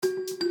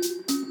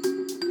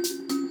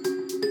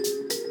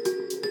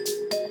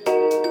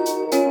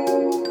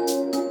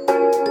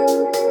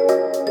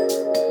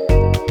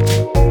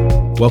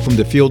Welcome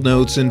to Field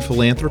Notes in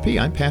Philanthropy.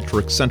 I'm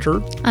Patrick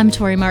Center. I'm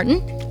Tori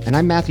Martin. And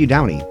I'm Matthew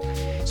Downey.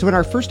 So in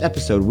our first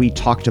episode, we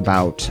talked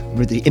about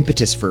the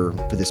impetus for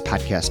this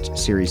podcast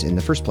series in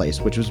the first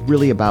place, which was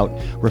really about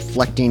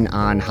reflecting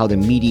on how the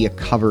media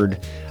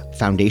covered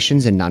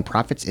foundations and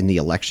nonprofits in the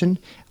election.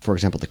 For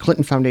example, the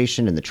Clinton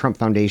Foundation and the Trump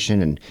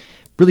Foundation, and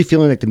really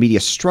feeling like the media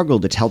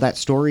struggled to tell that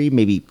story,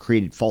 maybe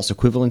created false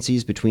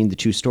equivalencies between the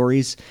two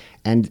stories.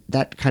 And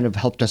that kind of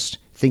helped us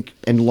think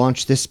and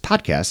launch this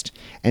podcast.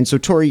 And so,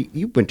 Tori,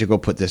 you went to go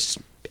put this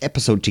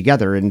episode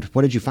together, and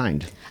what did you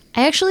find?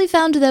 I actually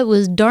found that it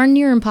was darn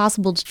near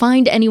impossible to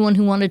find anyone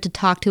who wanted to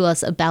talk to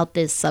us about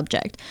this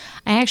subject.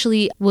 I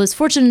actually was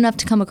fortunate enough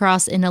to come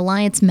across an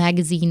Alliance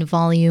magazine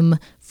volume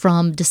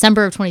from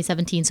December of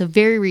 2017, so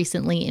very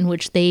recently, in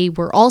which they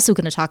were also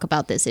going to talk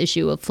about this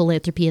issue of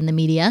philanthropy in the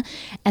media.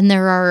 And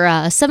there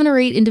are 7 or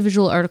 8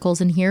 individual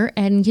articles in here,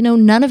 and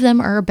none of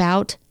them are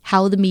about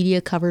how the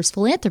media covers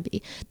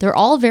philanthropy. They're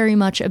all very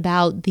much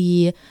about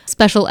the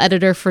special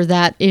editor for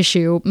that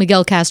issue,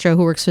 Miguel Castro,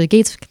 who works for the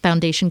Gates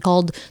Foundation,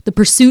 called The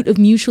Pursuit of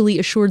Mutually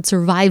Assured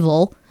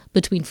Survival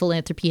between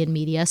philanthropy and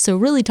media. So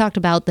really talked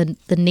about the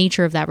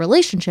nature of that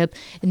relationship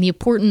and the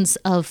importance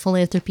of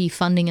philanthropy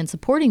funding and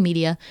supporting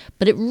media,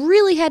 but it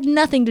really had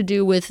nothing to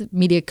do with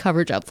media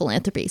coverage of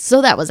philanthropy.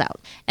 So that was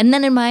out. And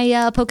then in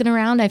my poking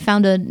around, I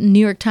found a New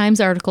York Times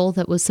article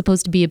that was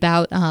supposed to be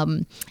about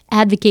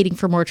advocating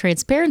for more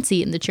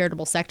transparency in the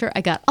charitable sector.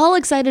 I got all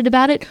excited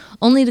about it,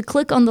 only to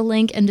click on the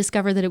link and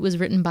discover that it was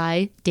written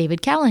by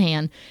David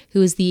Callahan,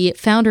 who is the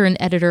founder and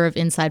editor of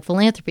Inside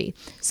Philanthropy.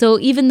 So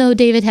even though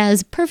David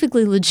has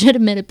perfectly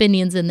legitimate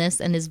opinions in this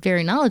and is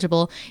very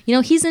knowledgeable,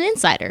 he's an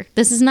insider.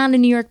 This is not a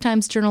New York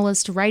Times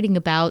journalist writing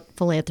about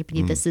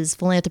philanthropy. This is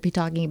philanthropy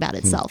talking about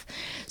itself.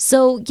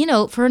 So,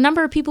 for a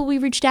number of people we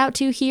reached out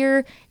to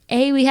here,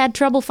 A, we had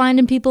trouble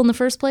finding people in the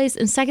first place,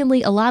 and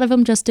secondly, a lot of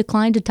them just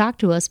declined to talk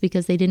to us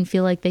because they didn't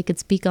feel like they could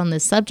speak on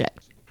this subject.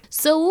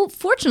 So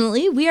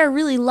fortunately, we are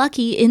really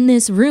lucky in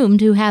this room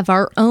to have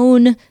our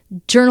own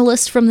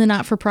journalist from the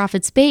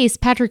not-for-profit space,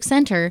 Patrick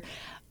Center.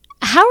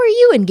 How are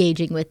you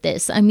engaging with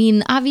this? I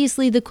mean,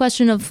 obviously the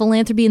question of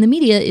philanthropy in the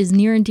media is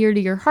near and dear to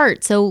your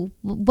heart. So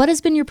what has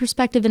been your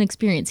perspective and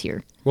experience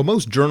here? Well,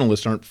 most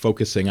journalists aren't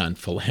focusing on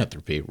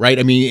philanthropy, right?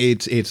 I mean,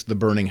 it's the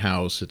burning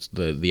house, it's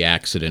the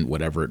accident,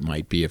 whatever it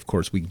might be. Of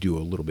course, we do a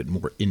little bit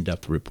more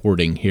in-depth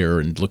reporting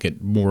here and look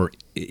at more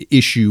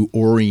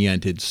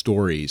issue-oriented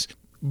stories.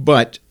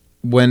 But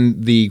when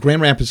the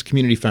Grand Rapids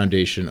Community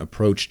Foundation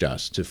approached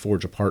us to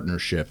forge a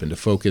partnership and to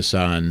focus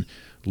on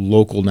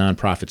local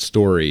nonprofit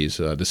stories,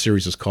 the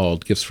series is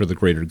called Gifts for the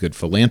Greater Good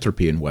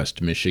Philanthropy in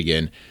West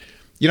Michigan.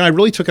 I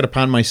really took it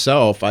upon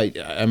myself.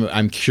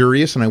 I'm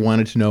curious, and I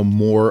wanted to know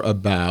more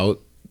about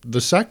the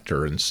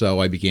sector. And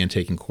so I began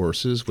taking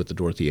courses with the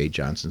Dorothy A.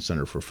 Johnson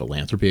Center for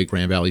Philanthropy at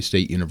Grand Valley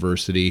State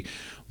University,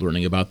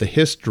 learning about the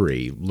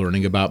history,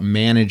 learning about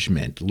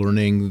management,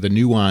 learning the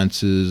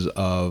nuances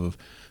of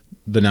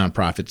the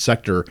nonprofit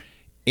sector.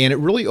 And it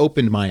really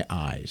opened my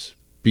eyes,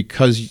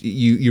 because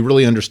you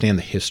really understand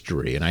the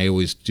history. And I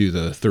always do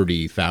the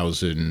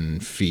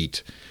 30,000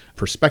 feet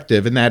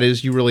perspective, and that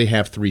is you really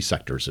have 3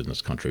 sectors in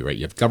this country, right?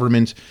 You have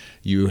government,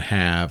 you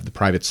have the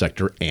private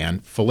sector,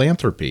 and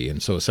philanthropy.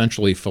 And so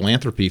essentially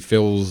philanthropy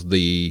fills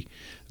the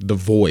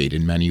void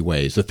in many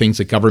ways. The things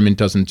that government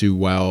doesn't do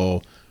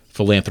well,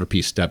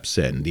 philanthropy steps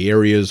in. The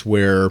areas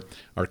where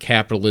our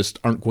capitalists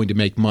aren't going to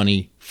make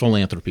money,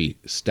 philanthropy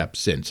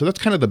steps in. So that's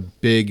kind of the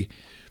big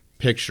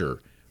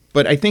picture.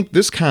 But I think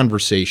this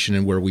conversation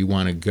and where we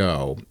want to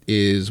go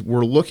is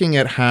we're looking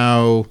at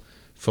how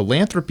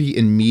philanthropy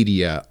and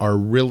media are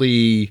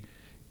really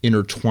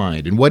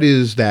intertwined, and what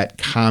is that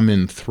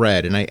common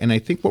thread. And I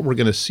think what we're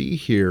going to see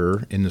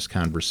here in this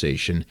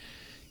conversation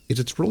is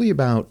it's really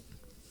about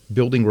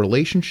building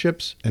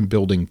relationships and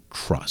building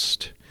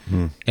trust.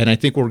 And I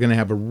think we're going to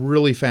have a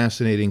really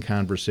fascinating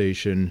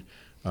conversation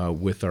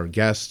with our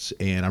guests,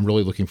 and I'm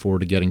really looking forward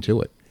to getting to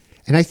it.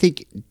 And I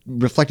think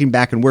reflecting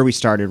back on where we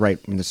started, right,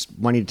 in this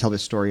wanting to tell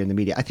this story in the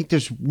media, I think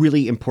there's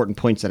really important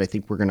points that I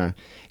think we're going to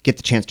get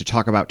the chance to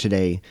talk about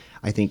today.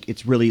 I think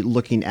it's really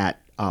looking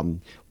at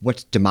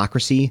what's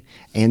democracy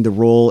and the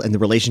role and the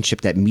relationship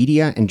that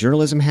media and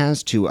journalism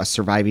has to a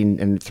surviving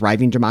and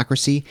thriving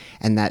democracy,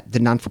 and that the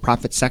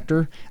non-for-profit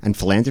sector and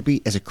philanthropy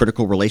is a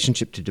critical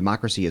relationship to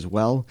democracy as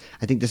well.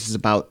 I think this is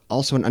about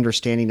also an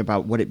understanding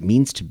about what it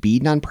means to be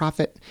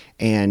nonprofit,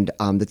 and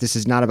that this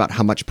is not about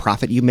how much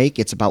profit you make.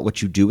 It's about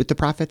what you do with the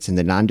profits and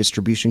the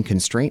non-distribution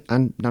constraint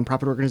on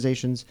nonprofit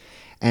organizations.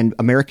 And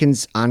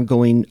Americans'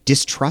 ongoing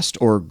distrust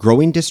or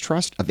growing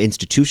distrust of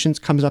institutions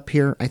comes up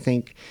here, I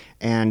think.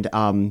 And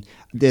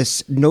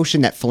this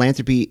notion that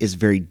philanthropy is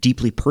very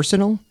deeply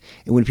personal,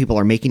 and when people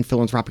are making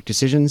philanthropic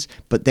decisions,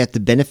 but that the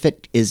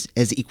benefit is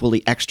as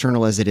equally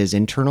external as it is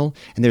internal.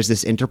 And there's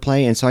this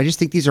interplay. And so I just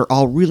think these are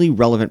all really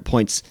relevant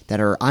points that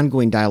are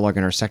ongoing dialogue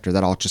in our sector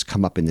that all just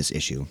come up in this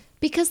issue.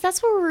 Because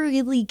that's what we're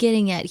really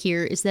getting at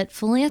here, is that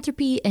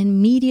philanthropy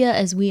and media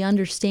as we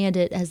understand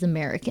it as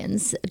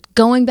Americans,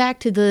 going back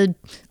to the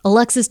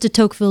Alexis de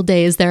Tocqueville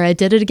days there, I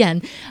did it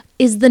again,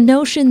 is the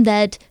notion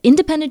that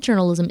independent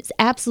journalism is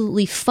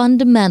absolutely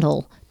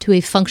fundamental to a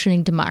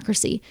functioning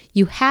democracy.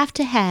 You have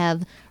to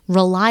have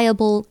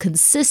reliable,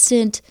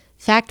 consistent,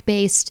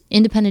 fact-based,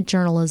 independent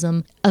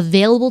journalism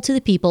available to the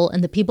people,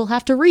 and the people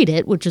have to read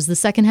it, which is the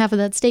second half of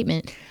that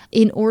statement,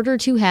 in order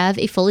to have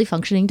a fully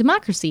functioning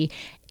democracy.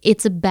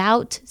 It's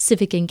about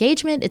civic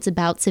engagement. It's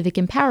about civic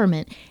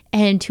empowerment.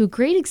 And to a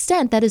great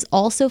extent, that is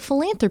also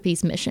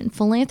philanthropy's mission.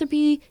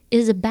 Philanthropy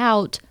is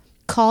about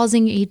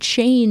causing a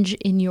change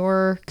in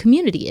your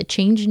community, a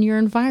change in your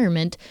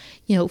environment,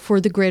 for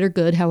the greater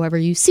good, however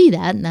you see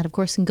that. And that, of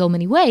course, can go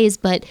many ways.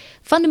 But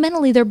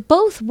fundamentally, they're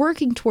both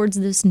working towards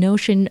this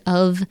notion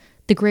of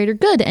the greater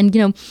good. And,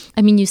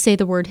 you say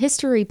the word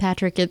history,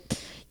 Patrick.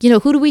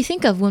 Who do we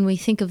think of when we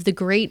think of the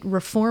great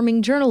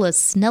reforming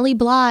journalists? Nellie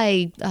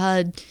Bly,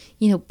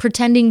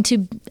 pretending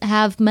to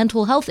have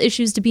mental health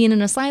issues to be in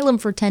an asylum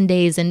for 10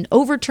 days and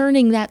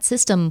overturning that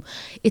system.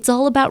 It's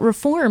all about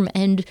reform.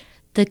 And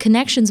the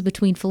connections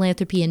between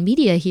philanthropy and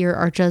media here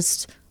are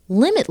just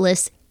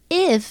limitless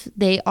if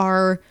they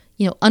are,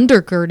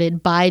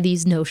 undergirded by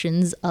these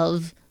notions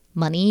of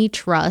money,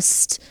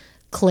 trust,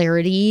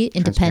 clarity,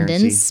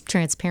 independence,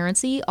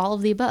 transparency, all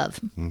of the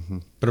above. Mm-hmm.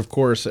 But of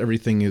course,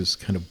 everything is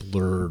kind of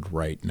blurred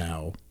right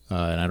now.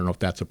 And I don't know if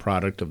that's a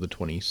product of the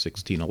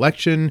 2016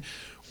 election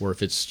or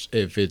if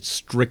it's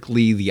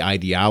strictly the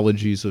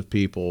ideologies of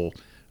people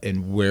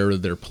and where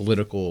their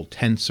political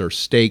tents are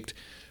staked.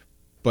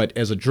 But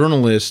as a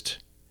journalist,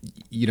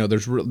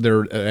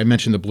 I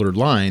mentioned the blurred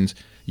lines.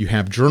 You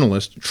have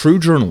journalists, true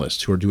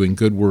journalists, who are doing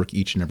good work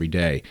each and every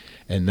day,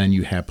 and then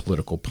you have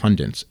political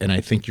pundits. And I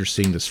think you're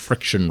seeing this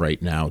friction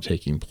right now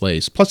taking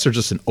place. Plus, there's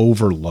just an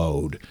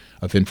overload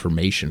of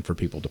information for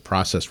people to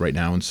process right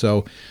now. And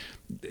so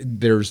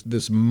there's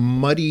this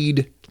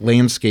muddied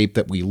landscape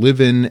that we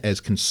live in as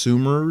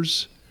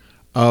consumers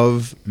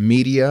of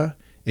media.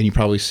 And you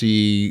probably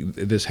see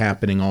this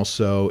happening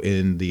also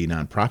in the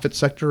nonprofit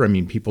sector. I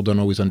mean, people don't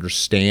always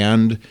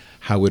understand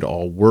how it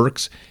all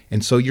works.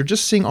 And so you're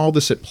just seeing all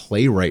this at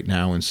play right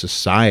now in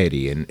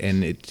society. And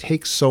it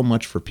takes so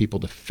much for people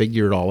to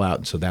figure it all out.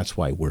 And so that's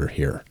why we're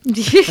here.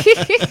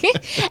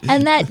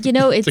 And that,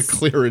 it's to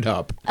clear it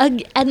up.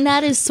 And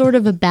that is sort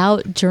of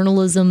about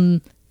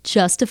journalism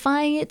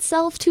justifying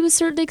itself to a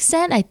certain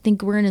extent. I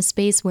think we're in a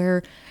space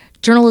where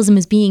journalism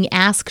is being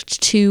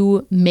asked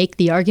to make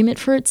the argument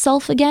for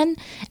itself again.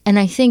 And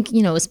I think,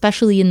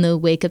 especially in the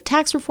wake of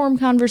tax reform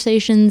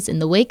conversations, in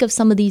the wake of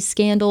some of these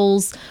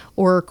scandals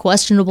or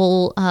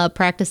questionable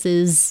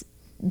practices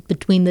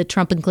between the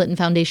Trump and Clinton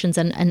foundations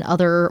and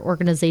other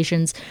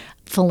organizations,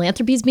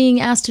 philanthropy is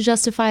being asked to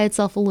justify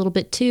itself a little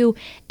bit too.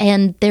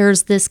 And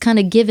there's this kind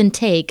of give and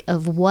take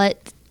of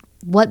what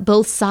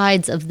both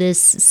sides of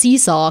this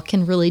seesaw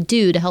can really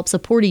do to help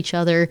support each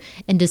other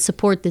and to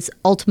support this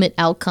ultimate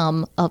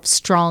outcome of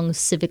strong,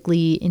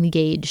 civically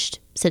engaged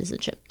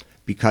citizenship.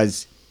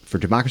 Because for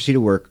democracy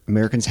to work,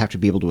 Americans have to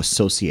be able to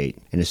associate.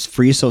 And it's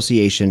free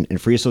association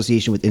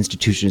with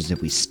institutions.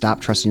 If we stop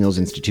trusting those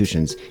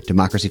institutions,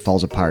 democracy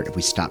falls apart. If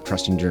we stop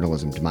trusting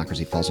journalism,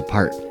 democracy falls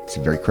apart. It's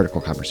a very critical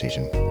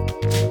conversation.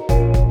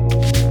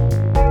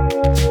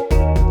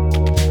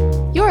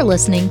 You're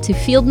listening to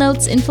Field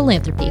Notes in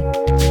Philanthropy.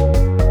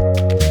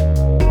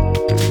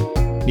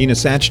 Nina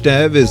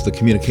Sachdev is the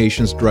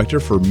Communications Director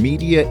for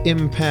Media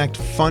Impact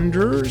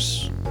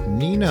Funders.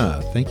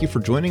 Nina, thank you for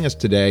joining us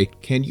today.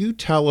 Can you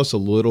tell us a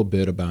little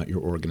bit about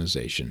your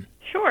organization?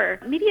 Sure.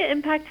 Media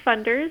Impact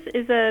Funders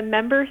is a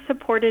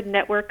member-supported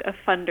network of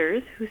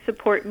funders who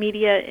support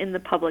media in the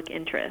public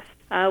interest.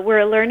 We're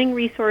a learning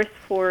resource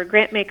for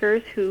grant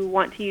makers who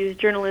want to use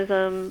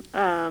journalism,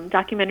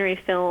 documentary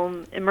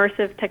film,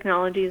 immersive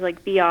technologies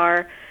like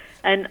VR,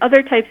 and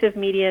other types of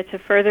media to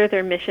further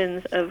their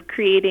missions of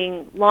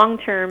creating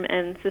long-term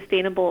and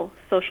sustainable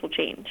social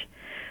change.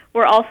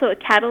 We're also a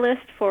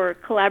catalyst for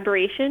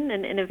collaboration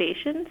and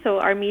innovation, so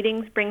our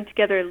meetings bring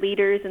together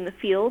leaders in the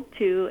field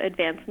to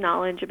advance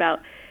knowledge about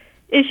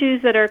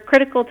issues that are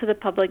critical to the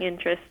public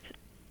interest,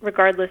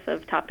 regardless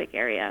of topic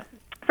area.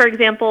 For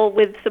example,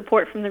 with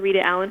support from the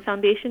Rita Allen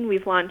Foundation,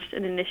 we've launched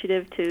an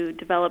initiative to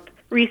develop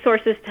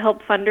resources to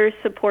help funders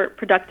support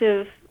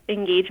productive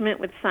engagement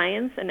with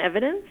science and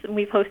evidence, and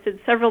we've hosted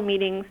several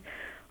meetings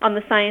on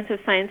the science of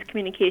science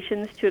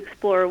communications to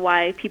explore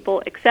why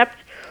people accept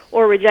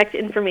or reject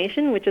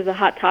information, which is a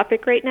hot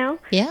topic right now,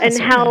 and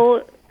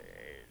how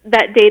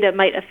that data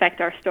might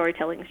affect our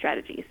storytelling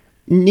strategies.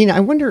 Nina, I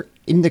wonder,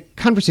 in the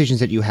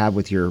conversations that you have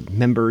with your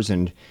members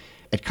and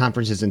at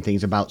conferences and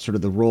things about sort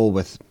of the role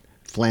with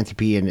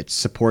philanthropy and its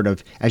support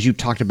of, as you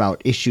talked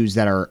about, issues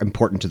that are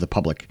important to the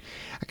public.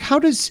 How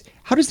does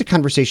the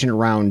conversation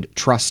around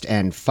trust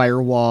and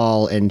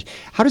firewall, and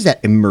how does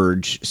that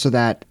emerge so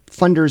that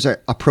funders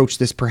approach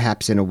this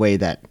perhaps in a way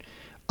that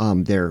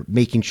they're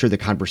making sure the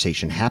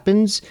conversation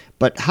happens,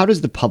 but how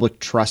does the public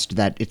trust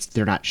that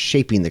they're not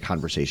shaping the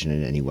conversation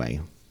in any way?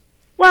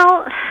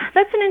 Well,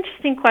 that's an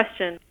interesting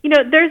question.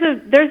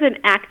 There's an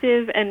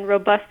active and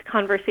robust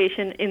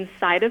conversation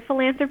inside of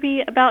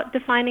philanthropy about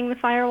defining the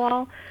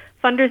firewall.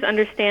 Funders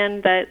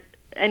understand that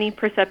any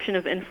perception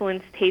of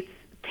influence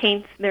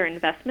taints their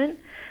investment.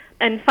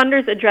 And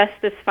funders address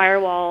this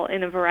firewall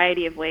in a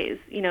variety of ways.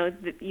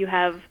 You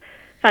have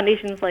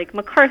foundations like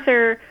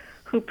MacArthur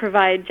who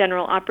provide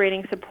general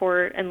operating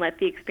support and let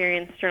the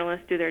experienced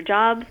journalists do their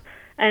jobs.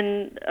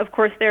 And, of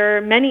course, there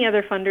are many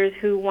other funders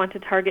who want to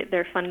target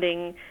their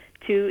funding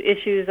to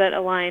issues that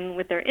align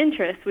with their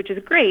interests, which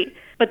is great.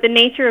 But the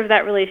nature of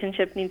that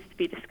relationship needs to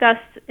be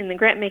discussed in the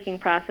grant-making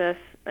process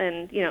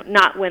and,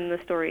 not when the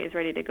story is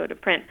ready to go to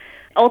print.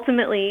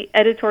 Ultimately,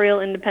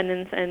 editorial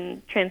independence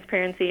and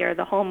transparency are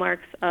the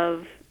hallmarks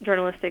of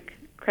journalistic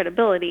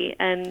credibility.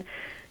 And,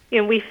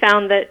 we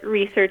found that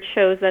research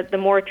shows that the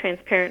more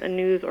transparent a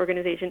news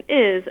organization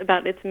is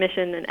about its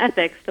mission and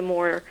ethics, the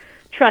more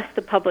trust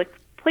the public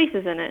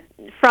places in it.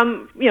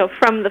 From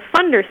the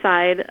funder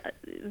side,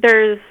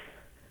 there's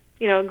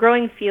a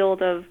growing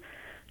field of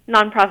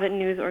nonprofit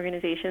news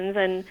organizations,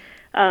 and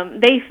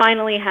they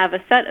finally have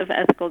a set of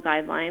ethical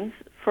guidelines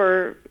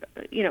for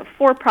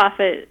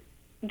for-profit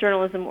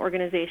journalism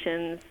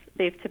organizations.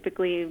 They've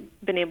typically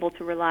been able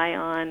to rely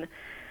on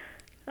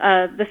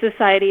the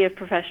Society of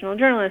Professional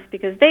Journalists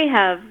because they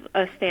have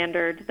a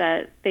standard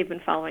that they've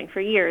been following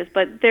for years.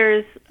 But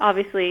there's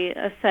obviously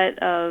a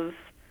set of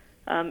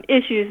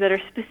issues that are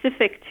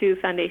specific to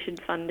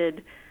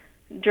foundation-funded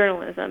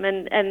journalism.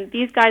 And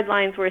these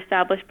guidelines were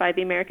established by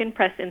the American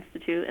Press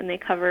Institute, and they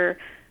cover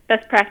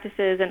best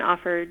practices and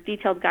offer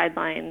detailed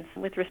guidelines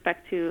with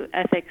respect to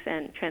ethics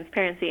and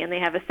transparency. And they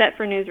have a set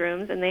for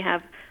newsrooms, and they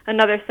have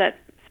another set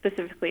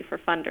specifically for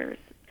funders.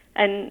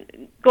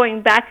 And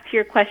going back to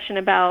your question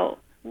about,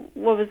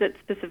 what was it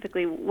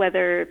specifically,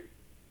 whether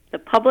the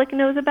public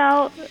knows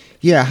about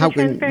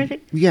transparency?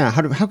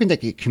 How can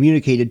that get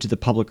communicated to the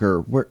public,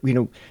 or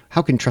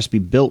how can trust be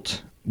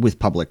built with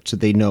public so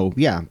they know,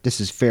 this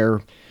is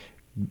fair,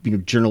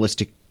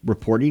 journalistic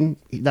reporting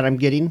that I'm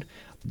getting,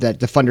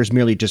 that the funder's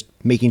merely just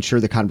making sure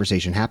the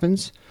conversation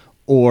happens,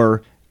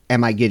 or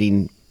am I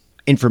getting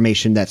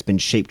information that's been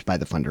shaped by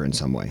the funder in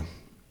some way?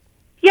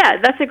 Yeah,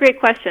 that's a great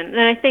question.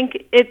 And I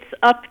think it's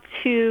up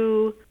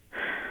to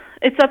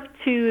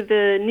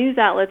the news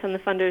outlets and the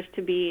funders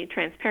to be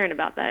transparent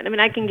about that. I mean,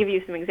 I can give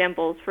you some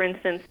examples. For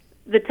instance,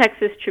 the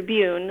Texas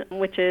Tribune,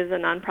 which is a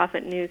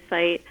nonprofit news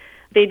site,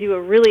 they do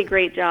a really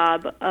great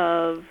job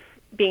of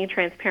being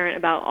transparent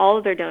about all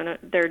of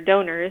their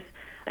donors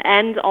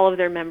and all of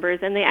their members,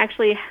 and they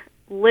actually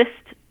list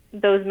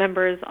those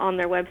members on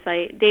their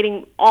website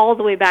dating all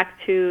the way back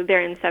to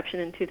their inception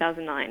in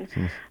 2009.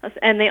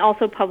 And they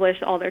also publish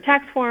all their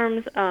tax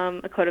forms,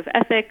 a code of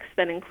ethics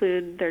that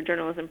include their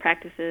journalism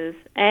practices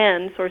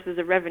and sources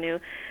of revenue.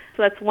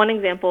 So that's one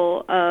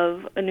example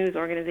of a news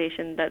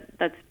organization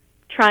that's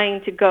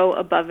trying to go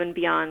above and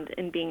beyond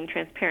in being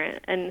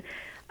transparent. And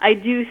I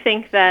do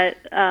think that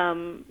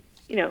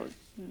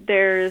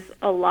there's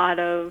a lot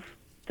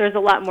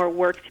more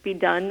work to be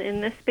done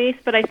in this space,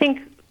 but I think,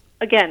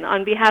 again,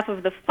 on behalf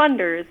of the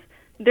funders,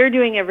 they're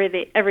doing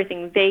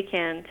everything they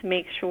can to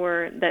make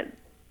sure that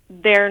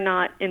they're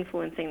not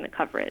influencing the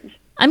coverage.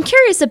 I'm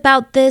curious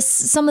about this.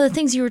 Some of the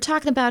things you were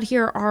talking about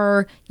here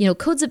are,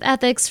 codes of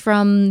ethics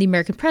from the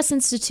American Press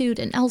Institute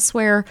and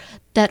elsewhere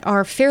that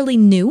are fairly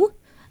new,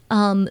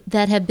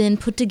 that have been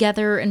put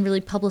together and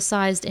really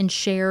publicized and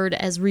shared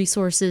as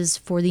resources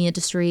for the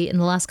industry in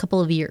the last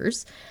couple of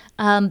years.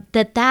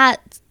 That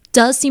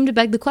does seem to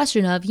beg the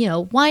question of,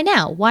 why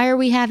now? Why are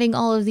we having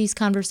all of these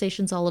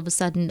conversations all of a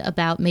sudden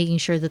about making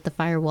sure that the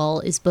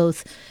firewall is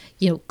both,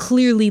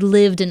 clearly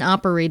lived and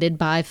operated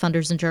by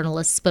funders and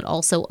journalists, but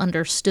also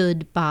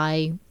understood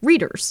by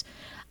readers?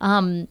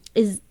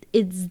 Is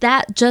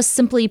that just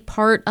simply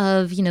part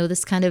of,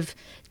 this kind of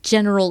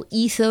general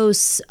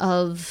ethos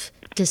of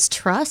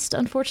distrust,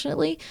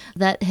 unfortunately,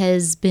 that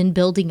has been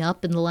building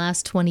up in the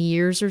last 20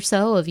 years or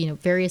so of,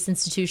 various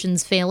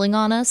institutions failing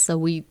on us, so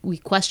we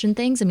question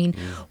things? I mean,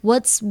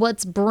 what's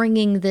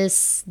bringing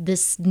this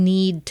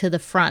need to the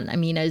front? I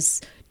mean,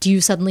 do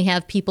you suddenly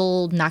have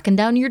people knocking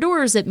down your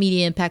doors at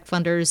media impact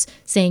funders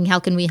saying, how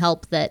can we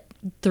help, that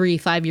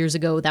 3-5 years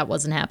ago that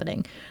wasn't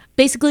happening?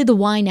 Basically the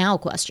why now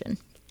question.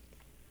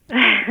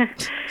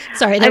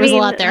 Sorry, there was a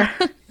lot there.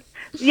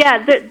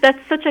 Yeah, that's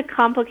such a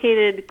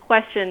complicated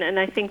question, and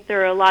I think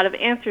there are a lot of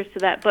answers to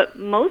that. But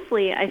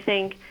mostly, I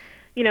think,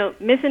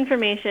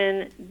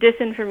 misinformation,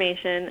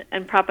 disinformation,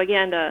 and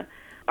propaganda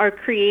are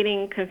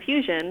creating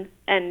confusion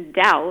and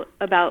doubt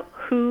about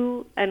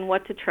who and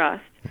what to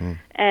trust.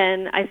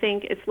 And I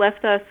think it's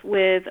left us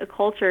with a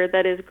culture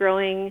that is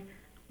growing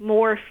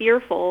more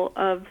fearful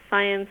of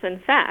science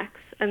and facts.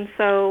 And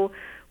so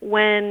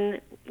when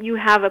you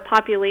have a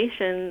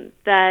population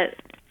that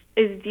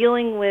is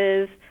dealing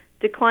with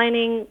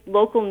declining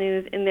local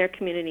news in their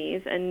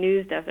communities and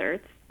news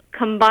deserts,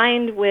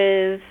 combined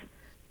with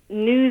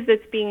news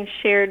that's being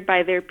shared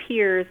by their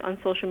peers on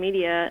social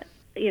media,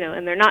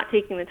 and they're not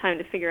taking the time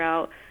to figure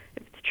out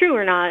if it's true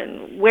or not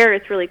and where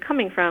it's really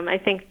coming from, I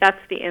think that's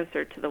the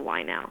answer to the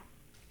why now.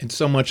 And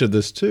so much of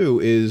this, too,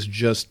 is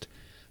just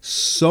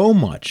so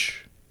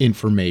much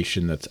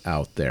information that's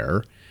out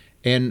there,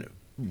 and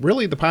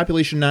really the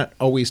population not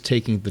always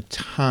taking the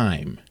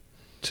time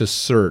to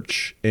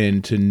search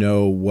and to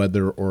know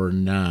whether or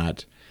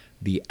not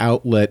the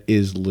outlet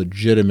is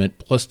legitimate.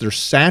 Plus, they're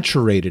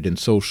saturated in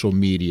social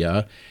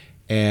media,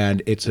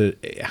 and it's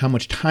how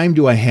much time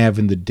do I have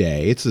in the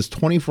day? It's this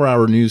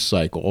 24-hour news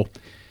cycle.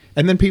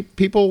 And then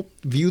people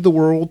view the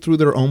world through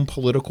their own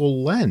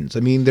political lens. I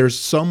mean, there's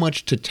so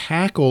much to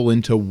tackle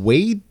and to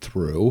wade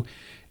through.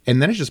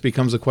 And then it just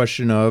becomes a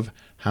question of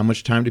how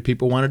much time do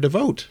people want to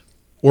devote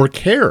or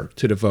care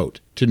to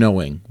devote to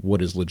knowing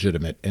what is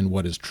legitimate and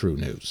what is true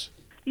news.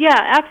 Yeah,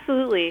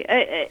 absolutely.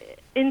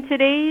 In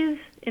today's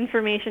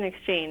information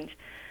exchange,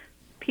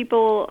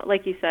 people,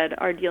 like you said,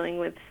 are dealing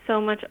with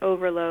so much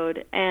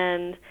overload.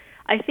 And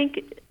I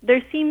think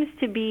there seems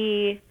to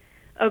be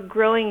a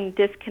growing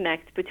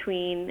disconnect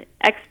between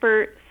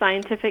expert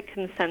scientific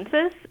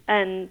consensus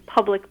and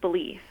public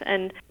belief.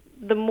 And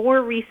the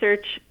more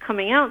research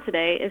coming out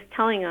today is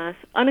telling us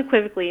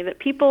unequivocally that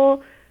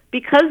people,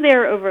 because they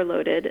are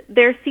overloaded,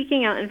 they're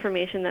seeking out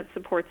information that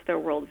supports their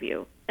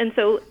worldview. And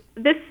so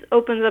this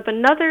opens up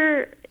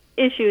another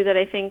issue that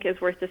I think is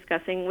worth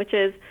discussing, which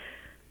is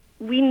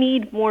we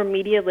need more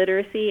media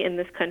literacy in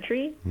this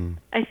country.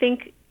 I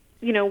think,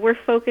 we're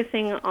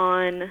focusing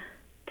on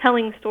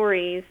telling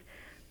stories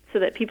so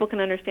that people can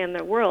understand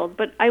their world.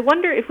 But I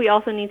wonder if we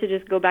also need to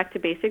just go back to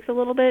basics a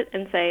little bit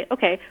and say,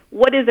 okay,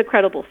 what is a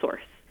credible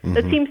source?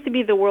 That seems to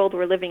be the world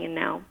we're living in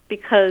now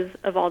because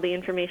of all the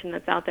information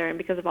that's out there and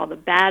because of all the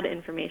bad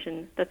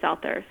information that's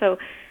out there. So,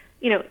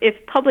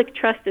 if public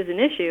trust is an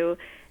issue,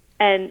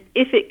 and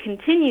if it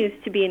continues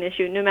to be an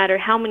issue, no matter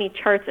how many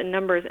charts and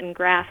numbers and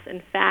graphs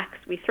and facts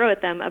we throw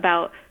at them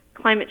about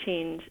climate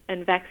change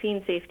and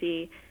vaccine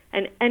safety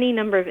and any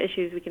number of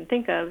issues we can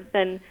think of,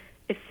 then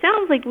it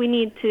sounds like we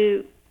need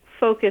to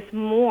focus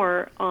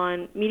more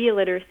on media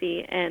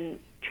literacy and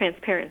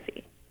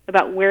transparency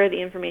about where the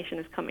information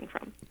is coming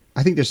from.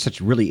 I think there's such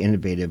really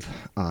innovative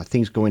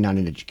things going on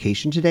in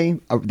education today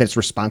that's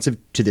responsive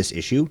to this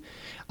issue.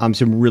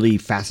 Some really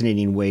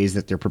fascinating ways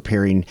that they're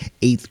preparing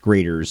 8th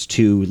graders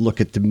to look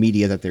at the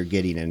media that they're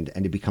getting and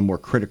to become more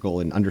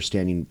critical in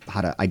understanding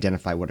how to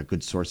identify what a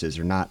good source is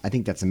or not. I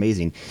think that's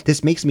amazing.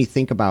 This makes me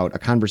think about a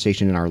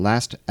conversation in our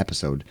last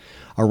episode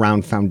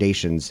around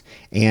foundations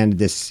and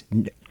this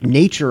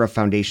nature of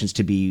foundations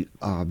to be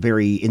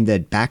very in the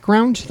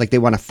background. Like they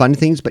want to fund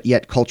things, but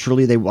yet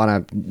culturally they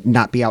want to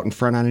not be out in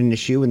front on an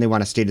issue and they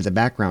want to stay to the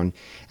background.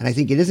 And I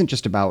think it isn't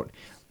just about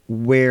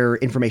where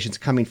information's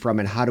coming from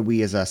and how do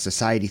we as a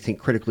society think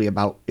critically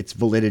about its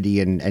validity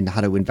and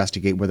how to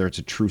investigate whether it's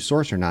a true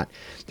source or not.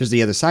 There's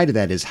the other side of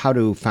that is how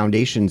do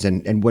foundations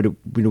and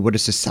what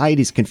is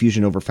society's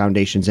confusion over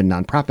foundations and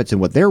nonprofits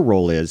and what their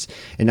role is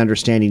in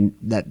understanding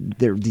that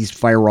these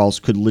firewalls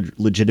could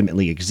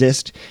legitimately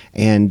exist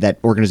and that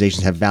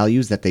organizations have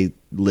values that they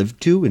live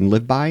to and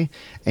live by,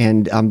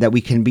 and that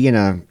we can be in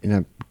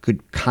a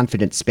good,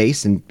 confident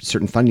space and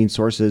certain funding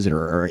sources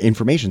or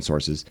information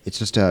sources. It's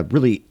just a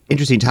really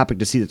interesting topic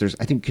to see that there's,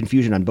 I think,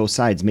 confusion on both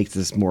sides makes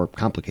this more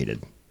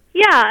complicated.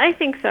 Yeah, I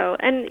think so.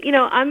 And,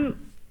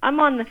 I'm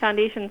on the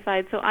foundation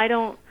side, so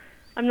I'm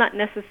not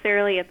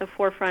necessarily at the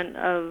forefront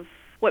of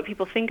what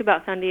people think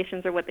about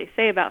foundations or what they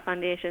say about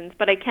foundations,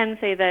 but I can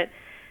say that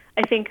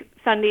I think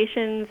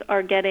foundations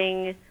are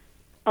getting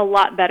a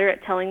lot better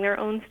at telling their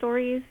own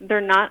stories.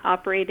 They're not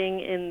operating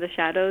in the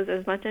shadows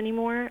as much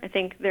anymore. I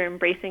think they're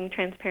embracing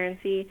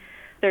transparency.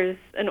 There's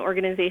an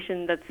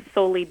organization that's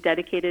solely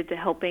dedicated to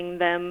helping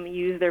them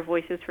use their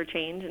voices for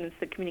change, and it's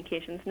the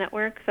Communications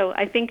Network. So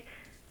I think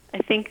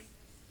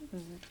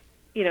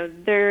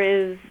there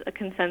is a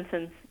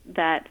consensus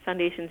that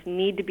foundations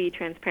need to be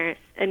transparent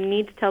and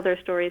need to tell their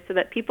stories so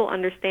that people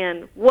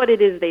understand what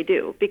it is they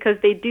do, because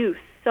they do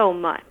so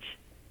much.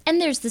 And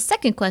there's the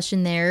second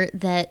question there,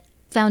 that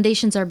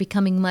foundations are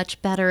becoming much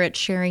better at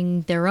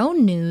sharing their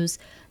own news,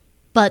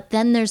 but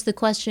then there's the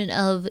question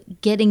of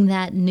getting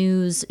that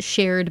news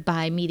shared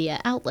by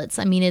media outlets.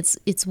 I mean,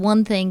 it's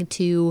one thing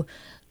to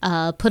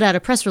put out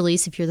a press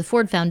release if you're the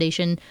Ford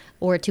Foundation,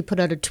 or to put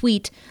out a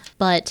tweet,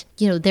 but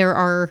there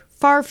are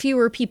far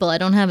fewer people, I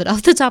don't have it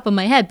off the top of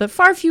my head, but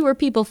far fewer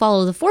people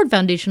follow the Ford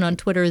Foundation on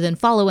Twitter than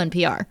follow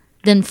NPR,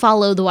 than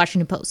follow the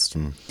Washington Post,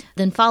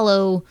 than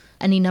follow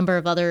any number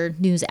of other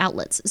news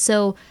outlets.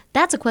 So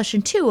that's a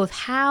question, too, of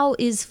how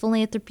is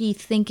philanthropy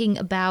thinking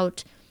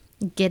about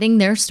getting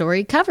their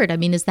story covered? I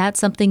mean, is that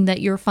something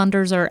that your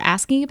funders are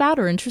asking about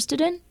or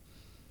interested in?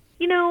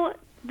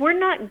 We're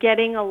not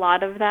getting a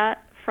lot of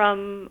that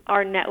from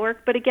our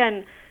network. But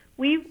again,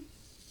 we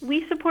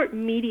support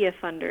media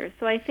funders.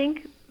 So I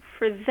think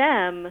for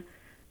them,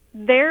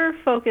 they're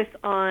focused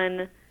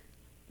on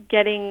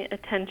getting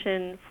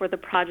attention for the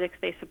projects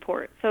they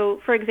support.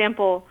 So, for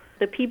example,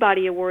 the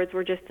Peabody Awards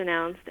were just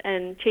announced,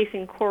 and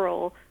Chasing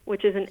Coral,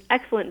 which is an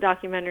excellent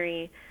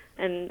documentary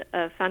and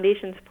a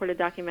foundation-supported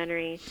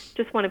documentary,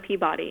 just won a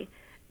Peabody.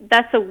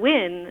 That's a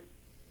win.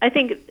 I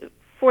think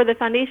for the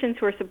foundations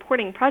who are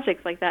supporting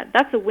projects like that,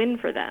 that's a win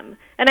for them.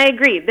 And I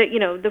agree that,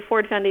 the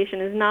Ford Foundation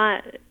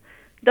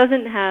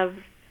doesn't have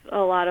a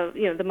lot of,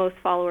 the most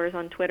followers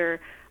on Twitter,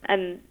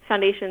 and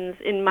foundations,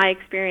 in my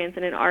experience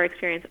and in our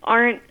experience,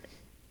 aren't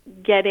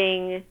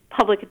getting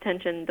public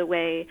attention the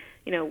way,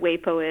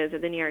 WAPO is or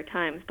the New York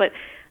Times. But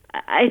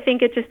I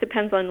think it just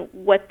depends on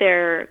what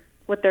their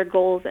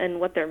goals and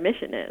what their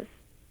mission is.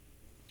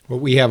 Well,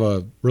 we have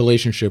a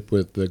relationship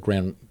with the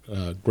Grand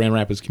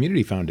Rapids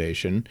Community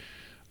Foundation.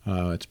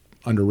 It's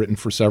underwritten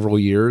for several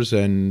years,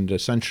 and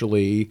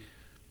essentially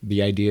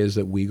the idea is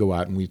that we go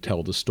out and we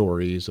tell the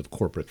stories of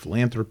corporate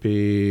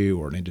philanthropy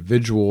or an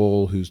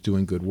individual who's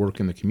doing good work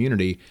in the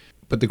community.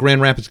 But the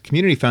Grand Rapids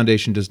Community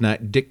Foundation does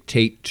not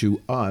dictate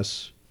to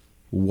us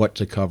what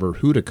to cover,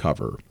 who to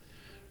cover.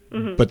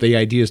 Mm-hmm. But the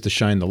idea is to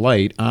shine the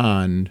light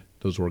on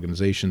those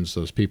organizations,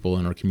 those people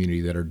in our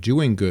community that are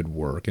doing good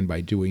work. And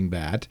by doing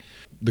that,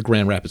 the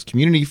Grand Rapids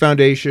Community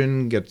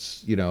Foundation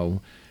gets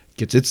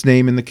its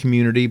name in the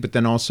community, but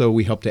then also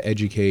we help to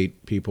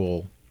educate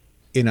people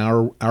in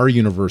our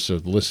universe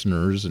of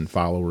listeners and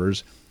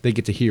followers. They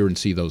get to hear and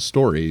see those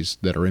stories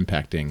that are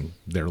impacting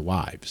their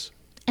lives.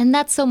 And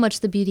that's so much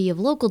the beauty of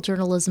local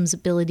journalism's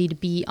ability to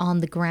be on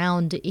the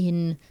ground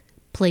in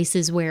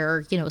places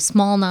where,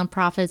 small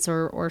nonprofits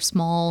or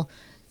small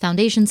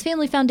foundations,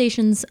 family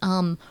foundations,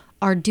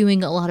 are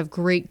doing a lot of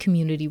great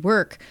community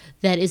work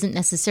that isn't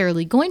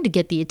necessarily going to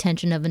get the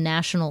attention of a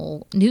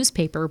national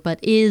newspaper, but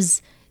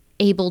is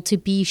able to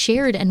be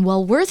shared and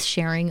well worth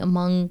sharing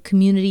among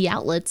community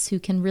outlets who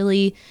can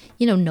really,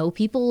 know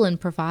people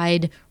and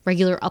provide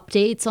regular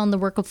updates on the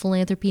work of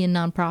philanthropy and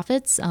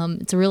nonprofits.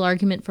 It's a real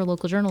argument for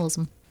local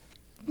journalism.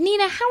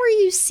 Nina, how are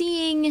you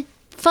seeing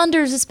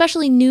funders,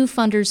 especially new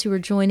funders who are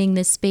joining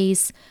this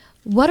space?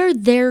 What are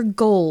their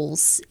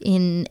goals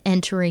in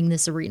entering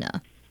this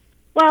arena?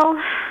 Well,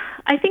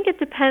 I think it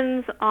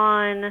depends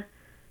on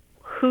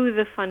who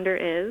the funder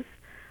is.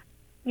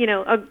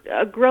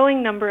 A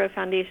growing number of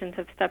foundations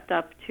have stepped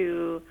up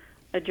to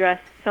address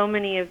so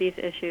many of these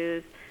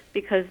issues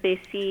because they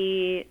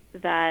see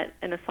that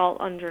an assault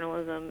on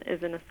journalism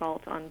is an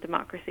assault on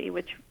democracy,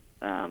 which,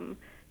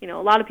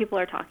 a lot of people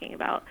are talking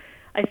about.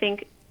 I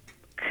think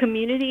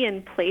community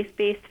and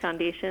place-based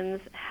foundations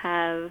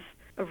have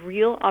a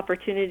real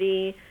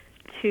opportunity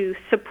to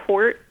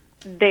support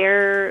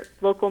their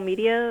local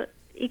media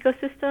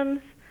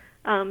ecosystems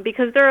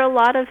because there are a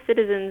lot of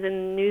citizens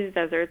in news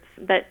deserts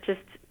that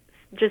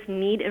just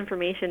need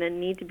information and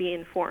need to be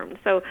informed.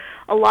 So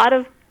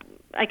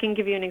I can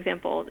give you an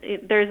example.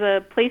 There's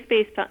a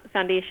place-based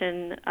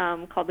foundation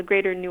called the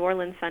Greater New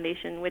Orleans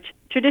Foundation, which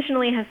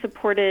traditionally has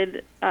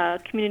supported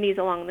communities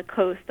along the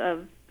coast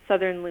of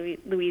southern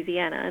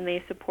Louisiana, and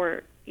they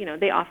support,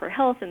 they offer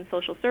health and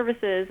social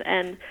services,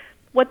 and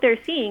what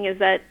they're seeing is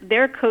that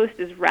their coast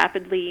is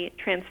rapidly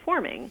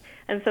transforming.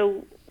 And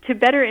so to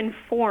better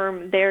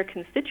inform their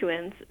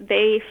constituents,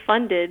 they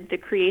funded the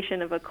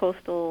creation of a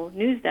coastal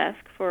news desk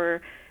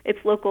for its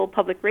local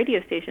public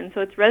radio station so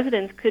its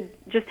residents could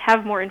just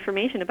have more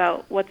information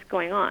about what's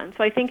going on.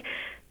 So I think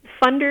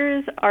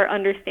funders are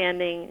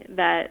understanding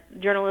that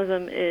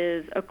journalism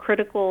is a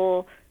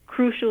crucial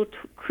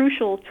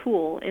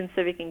tool in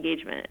civic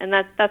engagement, and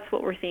that's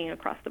what we're seeing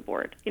across the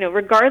board.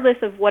 Regardless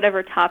of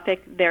whatever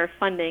topic they're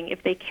funding,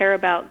 if they care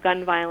about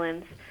gun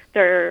violence,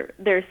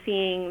 they're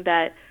seeing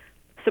that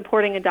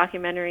supporting a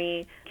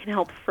documentary can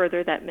help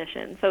further that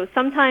mission. So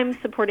sometimes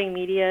supporting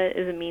media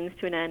is a means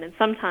to an end, and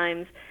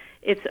sometimes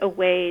it's a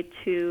way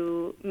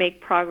to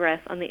make progress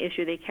on the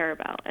issue they care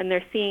about. And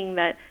they're seeing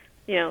that,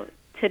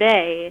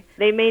 today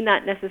they may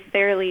not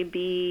necessarily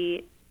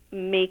be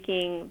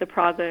making the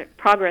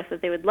progress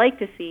that they would like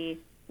to see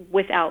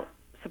without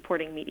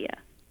supporting media.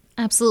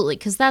 Absolutely,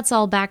 because that's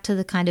all back to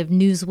the kind of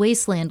news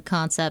wasteland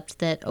concept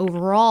that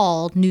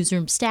overall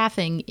newsroom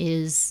staffing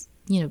is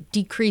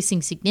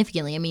decreasing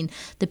significantly. I mean,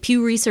 the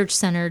Pew Research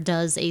Center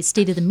does a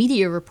State of the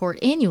Media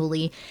report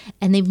annually,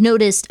 and they've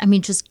noticed,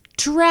 just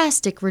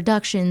drastic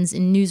reductions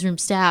in newsroom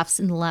staffs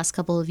in the last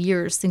couple of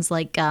years. Things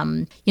like,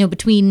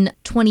 between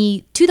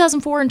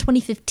 2004 and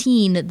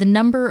 2015, the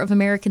number of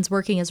Americans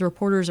working as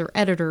reporters or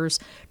editors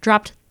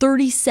dropped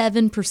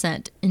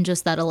 37% in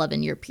just that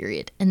 11-year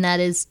period. And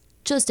that is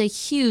just a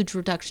huge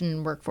reduction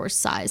in workforce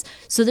size.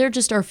 So there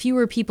just are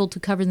fewer people to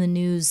cover the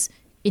news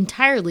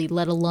entirely,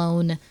 let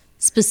alone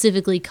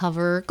specifically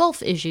cover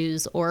Gulf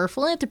issues or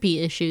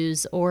philanthropy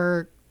issues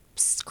or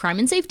crime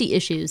and safety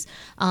issues.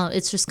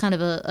 It's just kind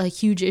of a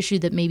huge issue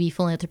that maybe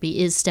philanthropy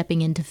is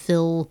stepping in to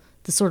fill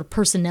the sort of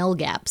personnel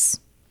gaps.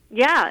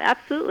 Yeah,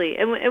 absolutely.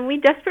 And we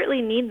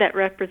desperately need that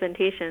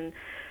representation,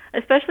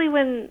 especially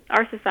when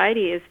our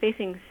society is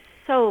facing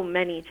so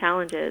many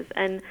challenges.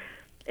 And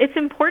it's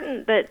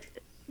important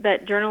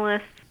that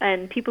journalists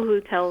and people who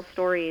tell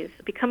stories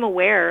become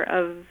aware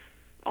of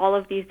all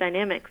of these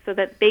dynamics so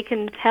that they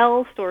can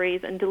tell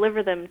stories and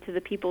deliver them to the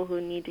people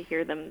who need to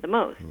hear them the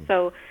most.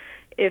 So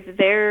if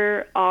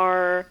there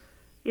are,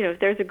 if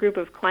there's a group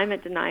of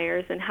climate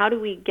deniers, then how do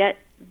we get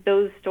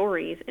those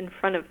stories in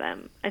front of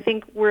them? I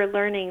think we're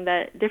learning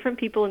that different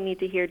people need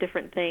to hear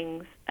different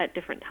things at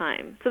different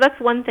times. So that's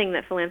one thing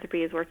that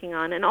philanthropy is working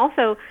on. And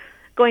also,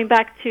 going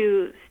back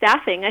to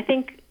staffing, I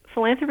think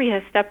philanthropy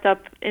has stepped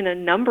up in a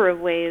number of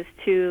ways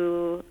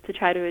to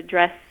try to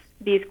address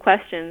these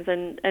questions.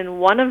 And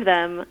one of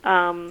them,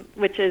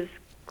 which is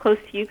close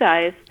to you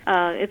guys,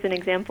 it's an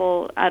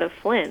example out of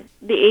Flint.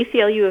 The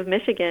ACLU of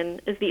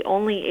Michigan is the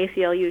only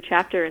ACLU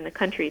chapter in the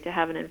country to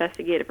have an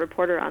investigative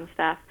reporter on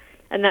staff,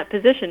 and that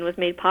position was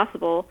made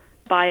possible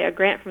by a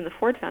grant from the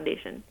Ford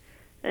Foundation.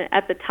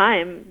 At the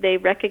time, they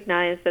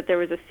recognized that there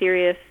was a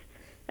serious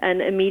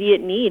and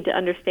immediate need to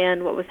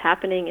understand what was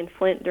happening in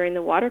Flint during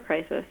the water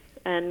crisis,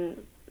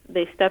 and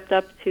they stepped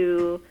up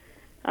to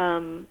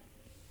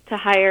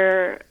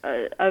hire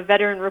a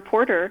veteran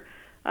reporter,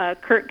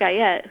 Kurt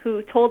Guyette,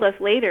 who told us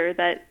later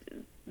that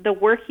the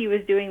work he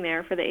was doing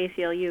there for the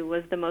ACLU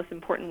was the most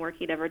important work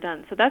he'd ever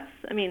done. So that's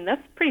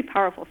pretty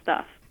powerful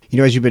stuff. You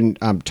know, as you've been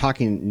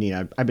talking,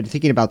 Nina, I've been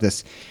thinking about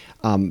this,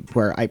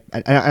 where I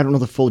don't know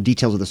the full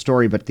details of the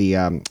story, but the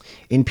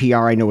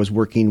NPR I know was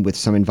working with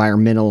some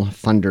environmental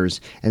funders,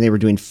 and they were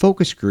doing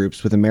focus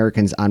groups with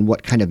Americans on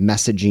what kind of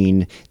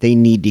messaging they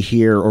need to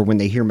hear, or when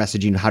they hear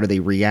messaging, how do they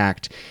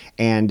react?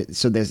 And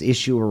so there's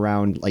issue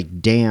around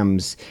like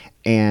dams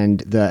and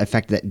the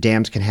effect that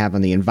dams can have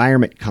on the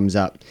environment comes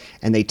up,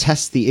 and they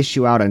test the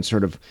issue out on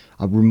sort of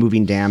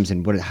removing dams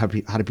and how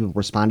do people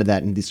respond to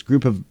that. And this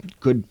group of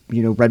good,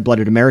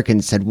 red-blooded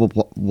Americans said, well,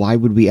 why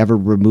would we ever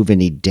remove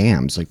any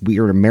dams? Like, we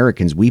are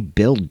Americans, we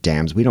build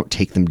dams, we don't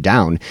take them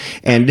down.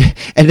 And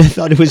I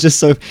thought it was just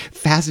so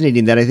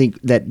fascinating that I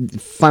think that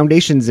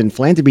foundations and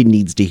philanthropy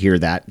needs to hear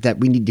that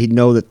we need to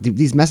know that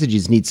these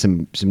messages need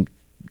some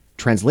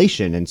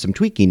translation and some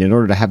tweaking in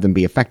order to have them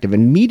be effective.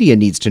 And media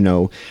needs to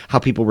know how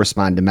people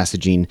respond to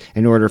messaging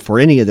in order for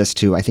any of this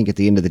to, I think at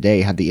the end of the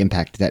day, have the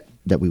impact that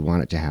we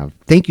want it to have.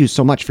 Thank you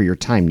so much for your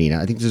time, Nina.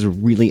 I think this is a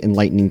really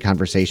enlightening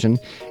conversation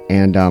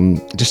and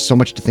just so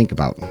much to think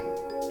about.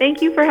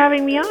 Thank you for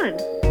having me on.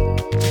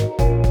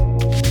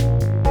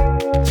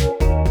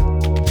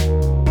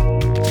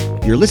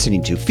 You're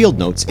listening to Field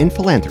Notes in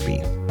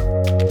Philanthropy.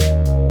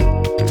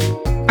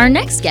 Our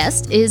next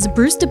guest is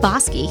Bruce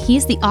Dubosky.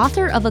 He's the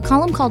author of a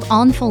column called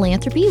On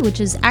Philanthropy,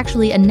 which is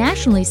actually a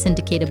nationally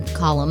syndicated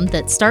column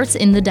that starts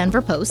in the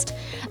Denver Post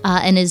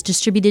and is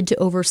distributed to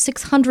over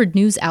 600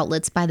 news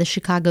outlets by the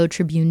Chicago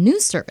Tribune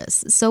News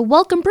Service. So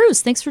welcome,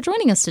 Bruce. Thanks for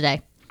joining us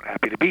today.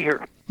 Happy to be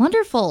here.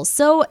 Wonderful.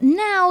 So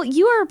now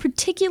you are a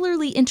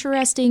particularly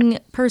interesting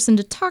person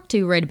to talk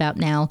to right about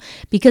now,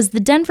 because the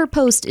Denver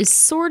Post is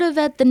sort of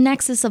at the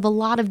nexus of a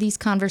lot of these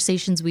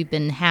conversations we've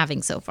been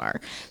having so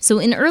far. So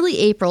in early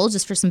April,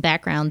 just for some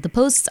background, the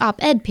Post's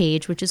op-ed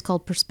page, which is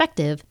called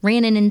Perspective,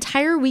 ran an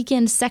entire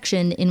weekend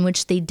section in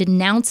which they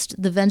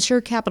denounced the venture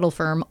capital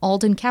firm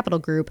Alden Capital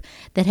Group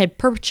that had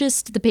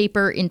purchased the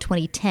paper in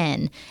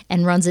 2010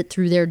 and runs it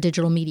through their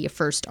digital media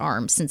first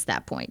arm since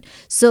that point.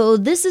 So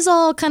this is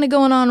all kind of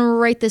going on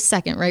right this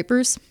second, right,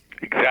 Bruce?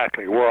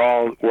 Exactly. We're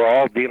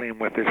all dealing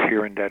with this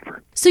here in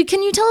Denver. So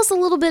can you tell us a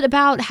little bit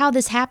about how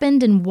this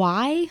happened and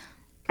why?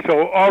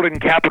 So Alden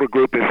Capital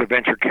Group is a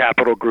venture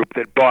capital group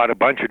that bought a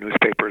bunch of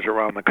newspapers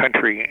around the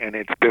country, and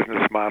its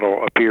business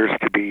model appears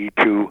to be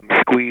to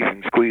squeeze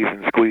and squeeze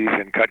and squeeze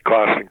and cut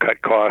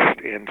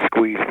costs and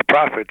squeeze the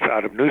profits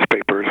out of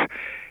newspapers.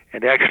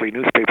 And actually,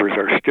 newspapers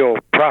are still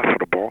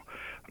profitable,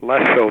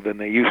 less so than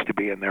they used to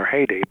be in their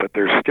heyday, but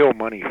there's still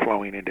money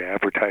flowing into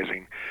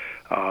advertising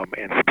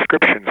and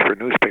subscriptions for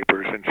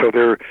newspapers. And so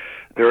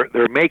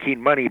they're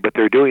making money, but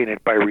they're doing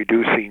it by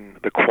reducing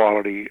the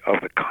quality of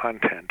the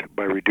content,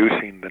 by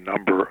reducing the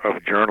number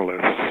of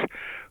journalists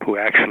who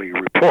actually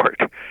report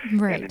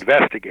and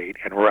investigate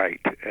and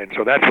write. And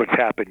so that's what's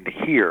happened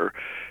here,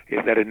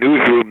 is that a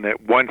newsroom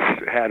that once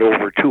had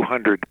over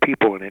 200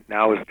 people in it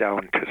now is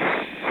down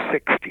to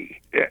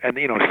 60. And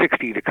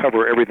 60 to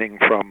cover everything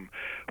from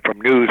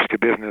news to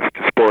business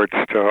to sports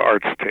to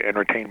arts to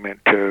entertainment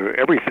to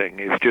everything.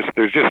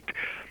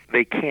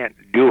 They can't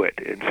do it.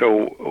 And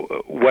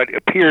so what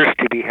appears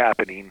to be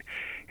happening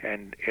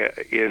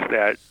is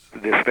that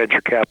this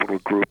venture capital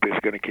group is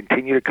going to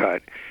continue to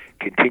cut,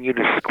 continue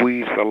to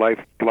squeeze the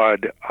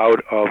lifeblood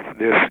out of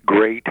this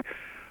great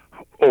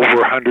over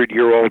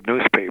 100-year-old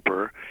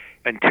newspaper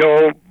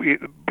until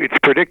it's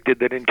predicted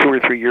that in 2 or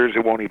 3 years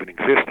it won't even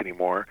exist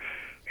anymore.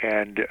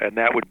 And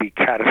that would be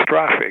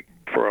catastrophic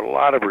for a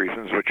lot of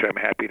reasons, which I'm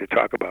happy to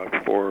talk about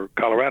for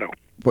Colorado.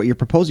 What you're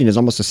proposing is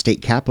almost a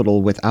state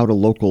capital without a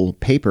local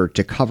paper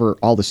to cover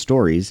all the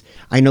stories.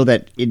 I know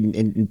that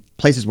in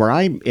places where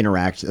I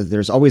interact,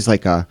 there's always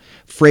like a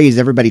phrase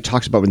everybody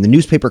talks about. When the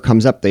newspaper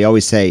comes up, they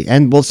always say,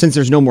 and well, since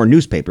there's no more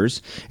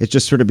newspapers, it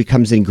just sort of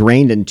becomes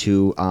ingrained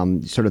into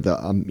sort of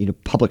the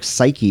public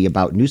psyche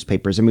about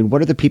newspapers. I mean,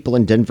 what are the people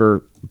in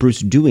Denver,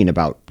 Bruce, doing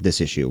about this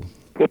issue?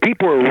 Well,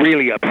 people are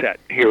really upset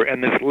here,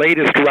 and this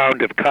latest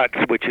round of cuts,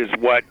 which is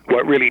what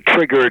really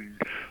triggered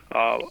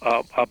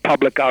a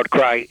public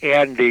outcry,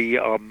 and the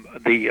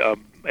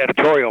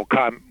editorial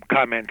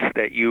comments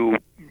that you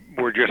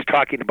were just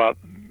talking about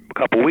a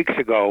couple weeks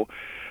ago,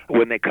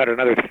 when they cut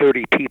another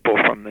 30 people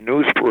from the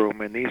newsroom,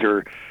 and these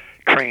are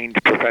trained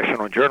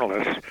professional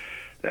journalists.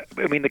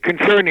 I mean, the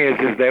concern is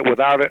that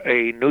without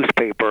a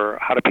newspaper,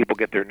 how do people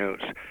get their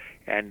news?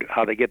 And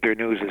how they get their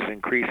news is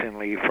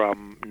increasingly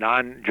from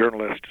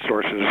non-journalist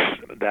sources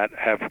that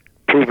have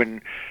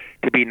proven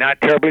to be not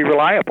terribly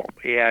reliable.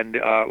 And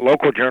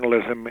local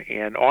journalism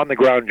and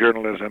on-the-ground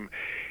journalism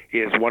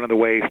is one of the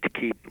ways to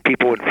keep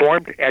people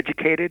informed,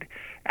 educated,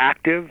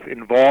 active,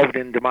 involved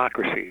in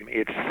democracy.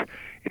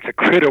 It's a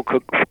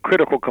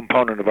critical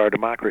component of our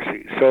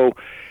democracy. So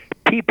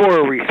people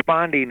are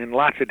responding in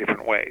lots of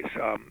different ways.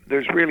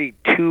 There's really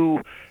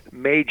two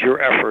major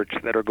efforts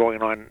that are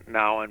going on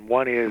now, and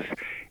one is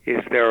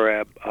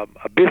there a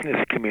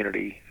business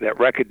community that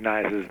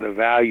recognizes the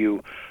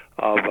value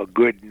of a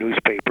good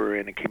newspaper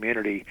in a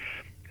community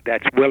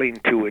that's willing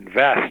to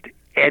invest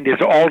and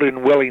is all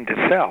in willing to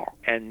sell.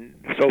 And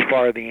so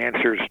far the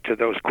answers to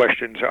those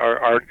questions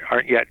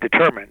aren't yet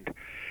determined.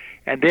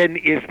 And then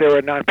is there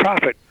a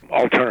nonprofit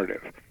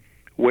alternative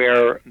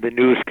where the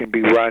news can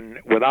be run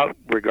without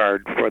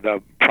regard for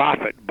the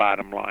profit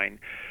bottom line,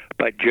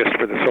 but just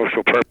for the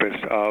social purpose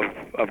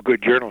of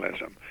good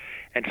journalism?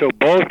 And so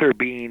both are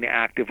being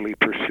actively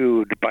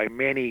pursued by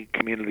many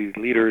community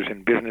leaders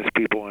and business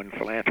people and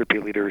philanthropy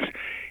leaders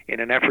in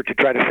an effort to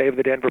try to save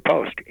the Denver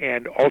Post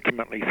and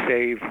ultimately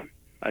save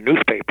a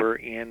newspaper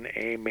in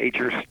a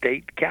major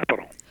state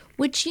capital.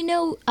 Which,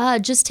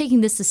 just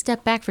taking this a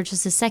step back for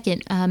just a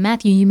second,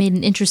 Matthew, you made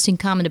an interesting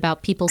comment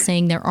about people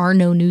saying there are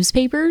no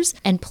newspapers,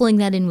 and pulling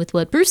that in with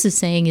what Bruce is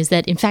saying is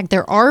that, in fact,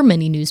 there are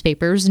many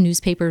newspapers.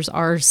 Newspapers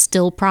are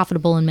still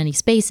profitable in many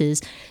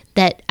spaces,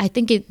 that I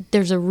think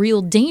there's a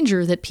real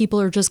danger that people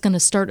are just going to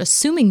start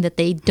assuming that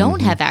they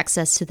don't have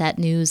access to that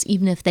news,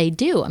 even if they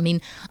do. I mean,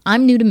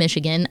 I'm new to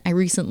Michigan. I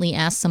recently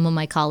asked some of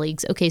my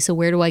colleagues, okay, so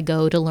where do I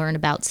go to learn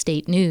about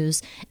state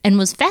news? And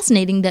was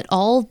fascinating that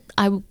all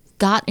I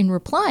got in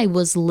reply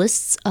was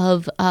lists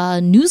of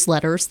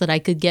newsletters that I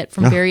could get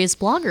from various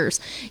bloggers.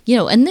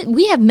 And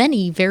we have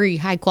many very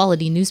high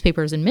quality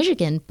newspapers in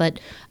Michigan, but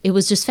it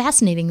was just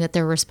fascinating that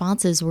their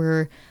responses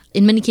were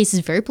in many cases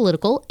very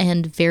political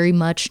and very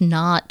much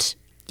not,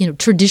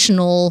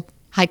 traditional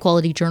high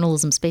quality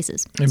journalism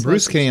spaces. And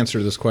Bruce can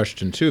answer this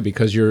question too,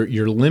 because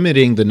you're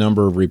limiting the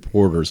number of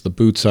reporters, the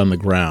boots on the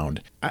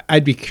ground.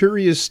 I'd be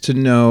curious to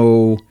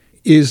know,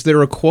 is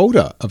there a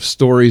quota of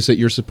stories that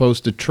you're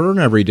supposed to turn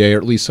every day, or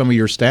at least some of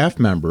your staff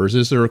members?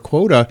 Is there a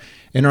quota,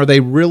 and are they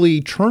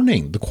really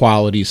turning the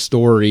quality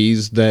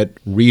stories that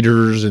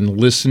readers and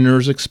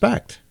listeners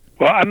expect?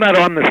 Well, I'm not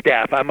on the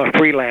staff. I'm a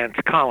freelance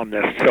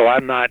columnist, so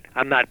I'm not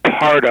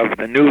part of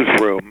the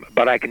newsroom.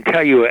 But I can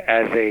tell you,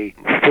 as a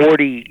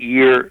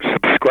 40-year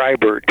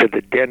subscriber to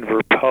the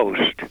Denver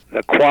Post,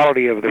 the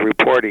quality of the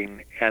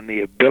reporting and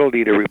the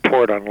ability to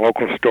report on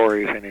local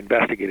stories and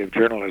investigative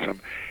journalism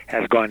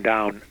has gone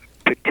down,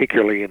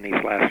 particularly in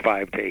these last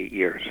 5 to 8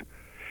 years.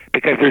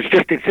 Because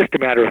it's just a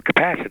matter of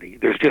capacity.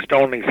 There's just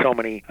only so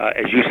many,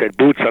 as you said,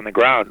 boots on the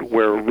ground,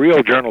 where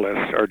real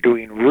journalists are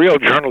doing real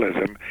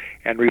journalism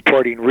and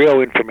reporting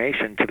real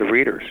information to the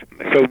readers.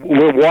 So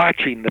we're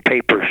watching the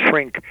paper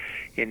shrink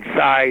in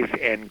size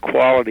and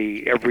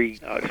quality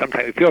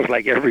sometimes it feels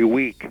like every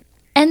week.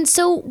 And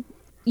so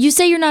you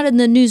say you're not in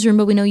the newsroom,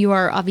 but we know you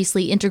are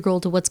obviously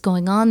integral to what's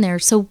going on there.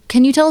 So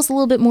can you tell us a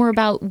little bit more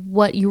about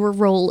what your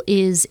role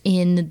is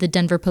in the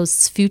Denver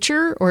Post's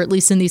future, or at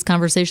least in these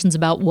conversations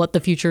about what the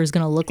future is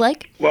going to look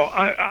like? Well,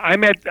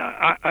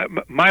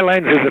 my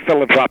lens is a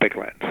philanthropic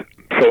lens.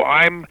 So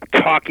I'm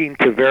talking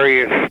to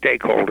various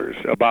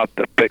stakeholders about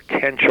the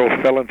potential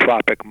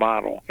philanthropic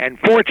model. And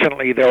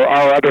fortunately, there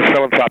are other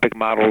philanthropic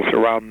models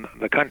around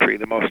the country,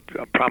 the most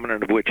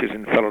prominent of which is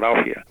in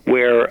Philadelphia,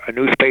 where a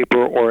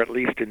newspaper or at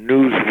least a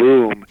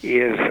newsroom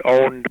is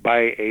owned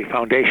by a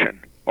foundation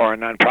or a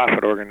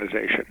nonprofit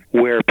organization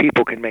where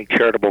people can make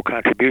charitable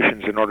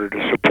contributions in order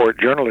to support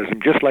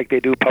journalism, just like they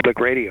do public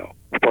radio,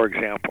 for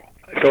example.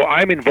 So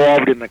I'm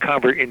involved in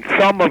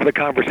some of the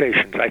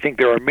conversations. I think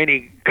there are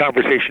many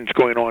conversations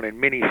going on in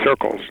many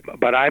circles,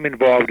 but I'm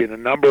involved in a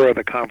number of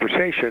the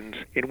conversations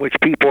in which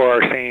people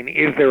are saying,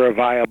 is there a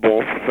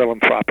viable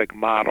philanthropic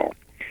model?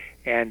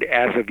 And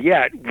as of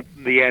yet,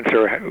 the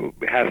answer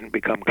hasn't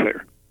become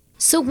clear.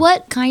 So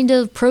what kind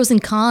of pros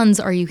and cons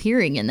are you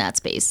hearing in that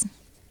space?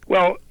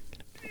 Well,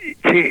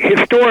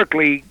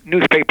 historically,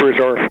 newspapers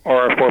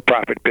are a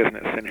for-profit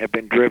business and have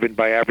been driven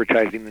by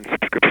advertising and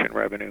subscription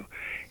revenue.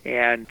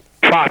 And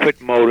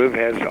profit motive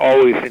has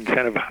always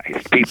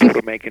incentivized people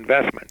to make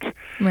investments.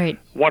 Right.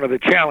 One of the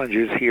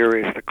challenges here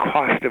is the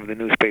cost of the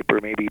newspaper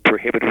may be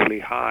prohibitively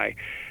high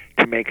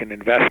to make an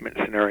investment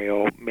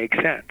scenario make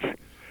sense.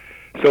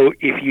 So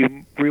if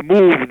you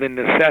remove the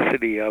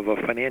necessity of a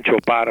financial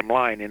bottom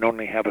line and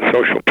only have a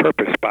social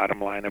purpose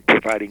bottom line of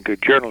providing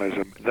good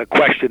journalism, the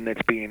question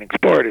that's being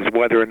explored is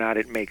whether or not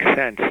it makes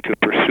sense to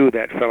pursue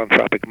that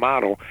philanthropic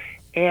model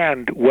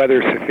and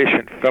whether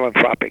sufficient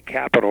philanthropic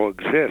capital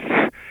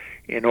exists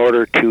in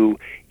order to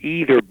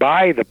either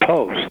buy the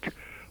Post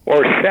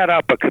or set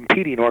up a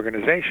competing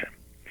organization.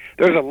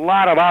 There's a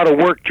lot of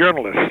out-of-work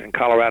journalists in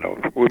Colorado.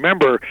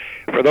 Remember,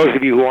 for those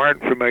of you who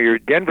aren't familiar,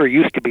 Denver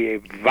used to be a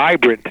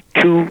vibrant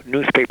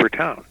two-newspaper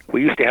town.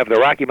 We used to have the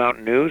Rocky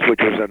Mountain News,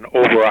 which was an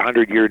over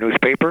 100-year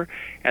newspaper,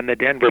 and the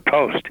Denver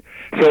Post.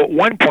 So at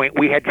one point,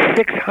 we had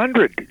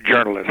 600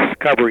 journalists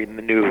covering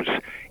the news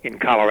in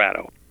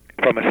Colorado.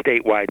 from a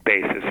statewide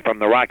basis, from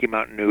the Rocky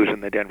Mountain News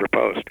and the Denver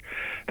Post.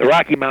 The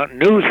Rocky Mountain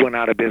News went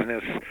out of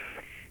business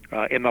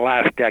in the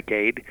last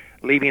decade,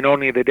 leaving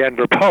only the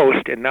Denver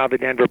Post, and now the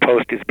Denver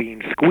Post is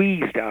being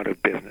squeezed out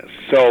of business.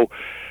 So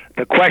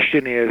the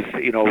question is,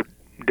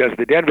 does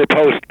the Denver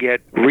Post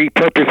get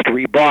repurposed,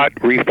 rebought,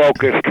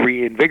 refocused,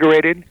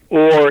 reinvigorated,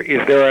 or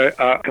is there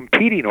a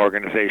competing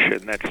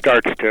organization that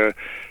starts to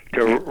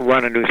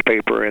run a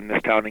newspaper in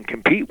this town and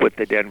compete with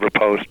the Denver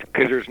Post?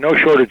 Because there's no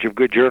shortage of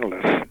good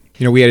journalists.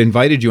 We had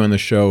invited you on the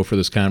show for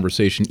this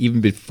conversation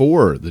even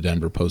before the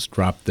Denver Post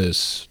dropped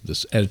this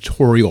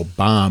editorial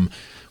bomb.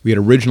 We had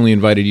originally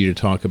invited you to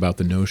talk about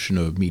the notion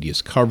of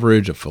media's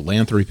coverage, of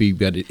philanthropy,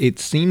 but it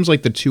seems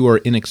like the two are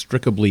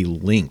inextricably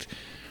linked.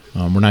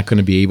 We're not going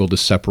to be able to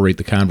separate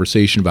the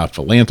conversation about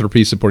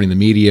philanthropy supporting the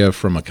media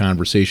from a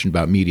conversation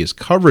about media's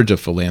coverage of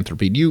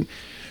philanthropy. Do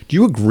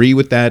you agree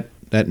with that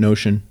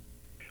notion?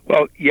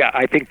 Well, yeah,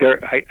 I think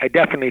I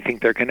definitely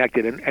think they're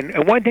connected.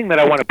 And one thing that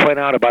I want to point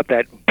out about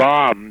that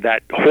bomb,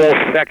 that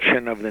whole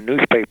section of the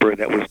newspaper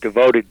that was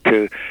devoted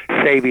to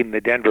saving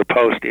the Denver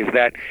Post, is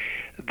that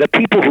the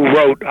people who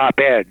wrote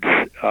op-eds,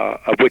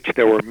 of which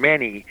there were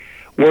many,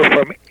 were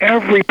from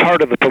every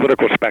part of the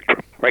political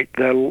spectrum, right?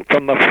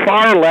 From the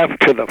far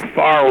left to the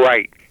far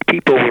right.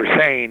 People were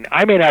saying,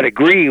 I may not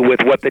agree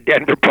with what the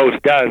Denver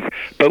Post does,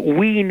 but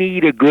we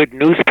need a good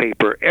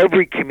newspaper.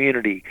 Every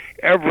community,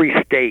 every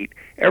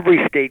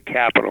state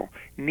capital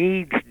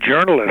needs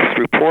journalists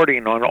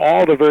reporting on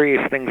all the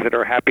various things that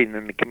are happening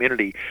in the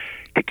community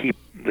to keep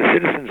the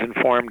citizens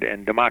informed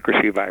and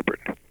democracy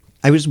vibrant.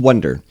 I just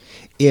wonder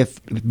if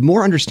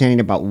more understanding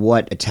about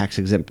what a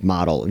tax-exempt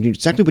model,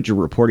 exactly what you're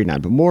reporting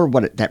on, but more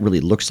what that really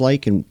looks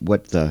like and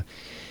what the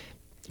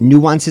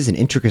nuances and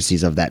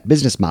intricacies of that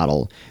business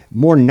model,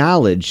 more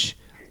knowledge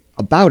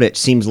about it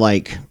seems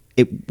like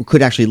it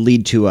could actually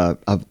lead to a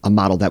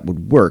model that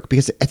would work.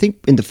 Because I think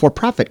in the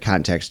for-profit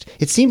context,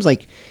 it seems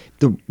like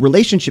the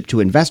relationship to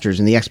investors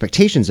and the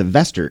expectations of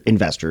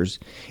investors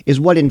is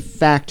what in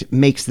fact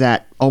makes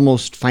that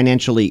almost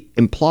financially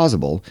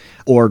implausible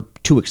or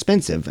too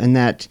expensive, and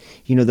that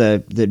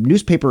the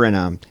newspaper in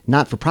a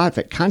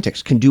not-for-profit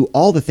context can do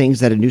all the things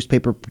that a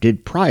newspaper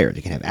did prior.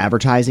 They can have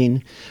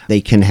advertising, they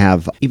can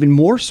have even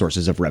more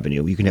sources of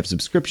revenue. You can have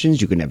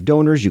subscriptions, you can have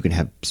donors, you can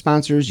have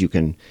sponsors, you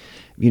can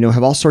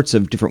have all sorts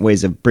of different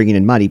ways of bringing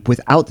in money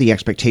without the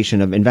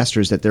expectation of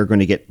investors that they're going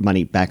to get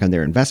money back on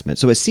their investment.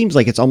 So it seems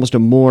like it's almost a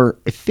more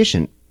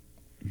efficient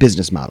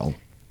business model.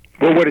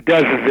 Well, what it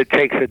does is it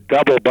takes a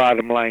double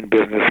bottom line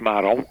business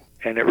model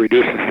and it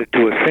reduces it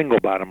to a single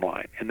bottom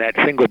line. And that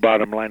single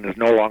bottom line is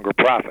no longer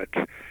profits.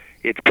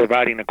 It's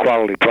providing a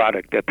quality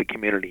product that the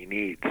community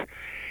needs.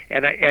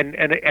 And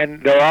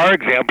there are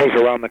examples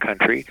around the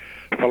country.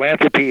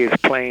 Philanthropy is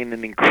playing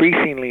an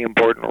increasingly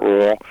important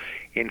role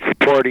in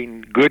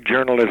supporting good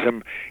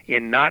journalism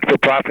in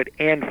not-for-profit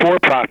and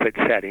for-profit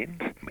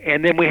settings.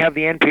 And then we have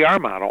the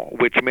NPR model,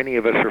 which many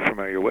of us are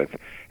familiar with,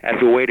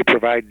 as a way to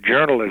provide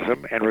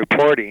journalism and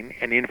reporting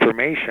and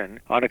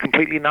information on a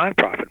completely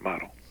non-profit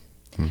model.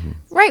 Mm-hmm.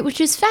 Right, which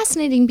is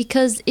fascinating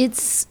because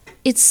it's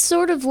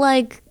sort of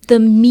like the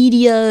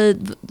media,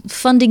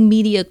 funding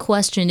media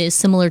question is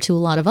similar to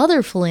a lot of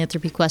other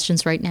philanthropy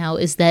questions right now,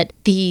 is that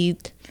the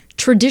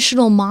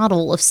traditional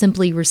model of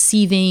simply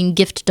receiving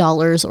gift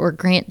dollars or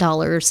grant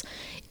dollars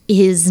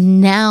is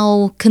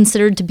now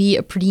considered to be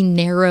a pretty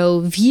narrow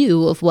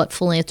view of what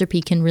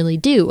philanthropy can really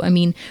do. I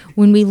mean,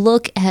 when we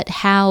look at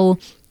how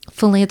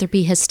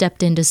philanthropy has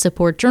stepped in to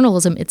support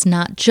journalism, it's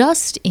not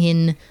just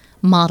in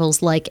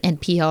models like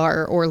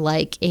NPR or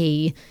like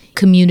a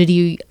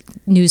community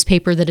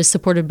newspaper that is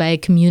supported by a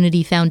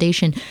community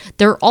foundation.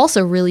 There are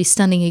also really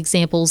stunning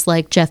examples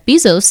like Jeff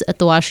Bezos at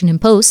the Washington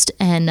Post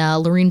and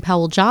Laurene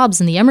Powell Jobs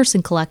and the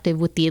Emerson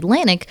Collective with the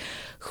Atlantic,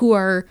 who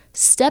are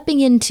stepping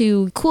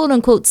into quote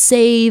unquote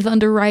save,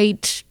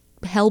 underwrite,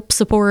 help,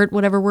 support,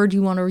 whatever word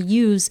you want to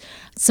use,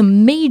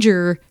 some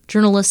major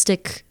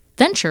journalistic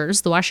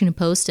ventures, the Washington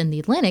Post and the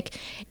Atlantic,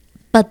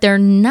 but they're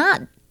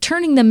not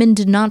turning them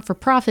into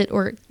non-for-profit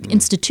or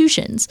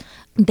institutions.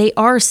 They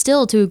are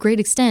still, to a great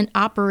extent,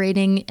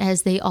 operating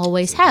as they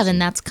always have.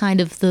 And that's kind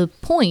of the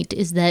point,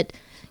 is that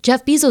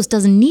Jeff Bezos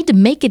doesn't need to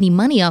make any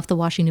money off the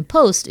Washington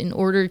Post in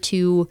order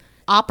to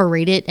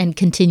operate it and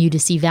continue to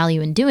see value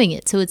in doing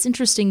it. So it's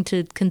interesting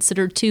to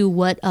consider, too,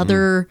 what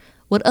other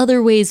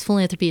ways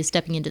philanthropy is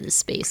stepping into this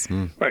space.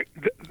 Right.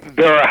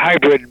 There are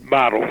hybrid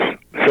models,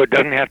 so it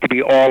doesn't have to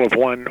be all of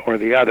one or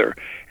the other.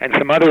 And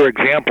some other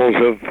examples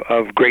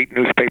of great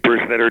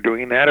newspapers that are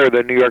doing that are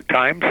the New York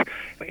Times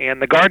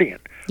and The Guardian.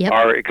 Yep.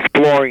 Are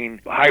exploring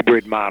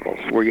hybrid models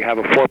where you have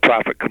a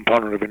for-profit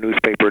component of a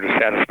newspaper to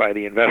satisfy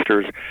the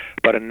investors,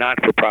 but a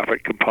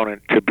not-for-profit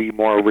component to be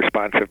more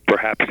responsive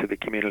perhaps to the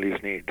community's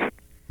needs.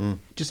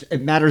 Just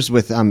it matters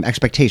with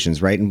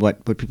expectations, right? And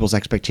what people's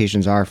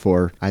expectations are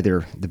for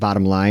either the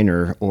bottom line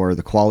or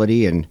the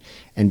quality. And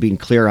and being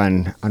clear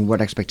on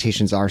what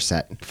expectations are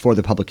set for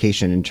the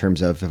publication in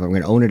terms of, if I'm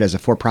going to own it as a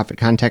for-profit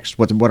context,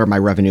 what are my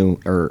revenue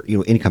or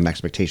income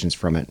expectations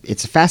from it.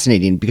 It's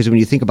fascinating because when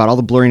you think about all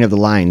the blurring of the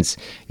lines,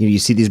 you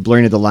see these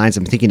blurring of the lines.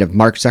 I'm thinking of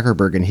Mark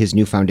Zuckerberg and his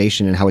new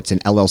foundation and how it's an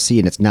LLC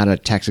and it's not a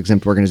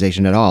tax-exempt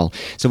organization at all.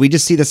 So we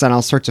just see this on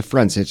all sorts of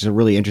fronts. It's a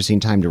really interesting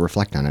time to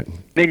reflect on it.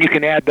 Then you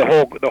can add the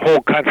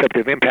whole concept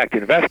of impact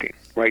investing,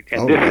 right?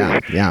 And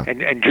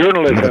and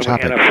journalism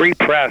and a free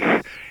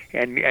press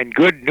and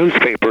good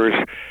newspapers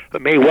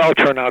may well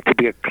turn out to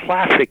be a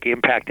classic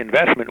impact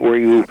investment where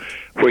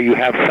you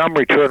have some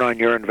return on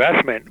your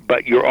investment,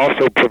 but you're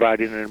also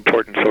providing an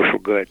important social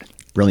good.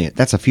 Brilliant.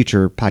 That's a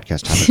future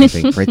podcast topic, I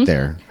think, right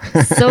there.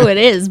 So it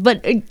is.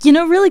 But,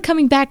 really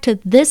coming back to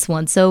this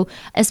one. So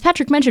as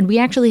Patrick mentioned, we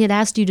actually had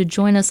asked you to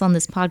join us on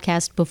this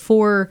podcast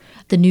before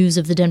the news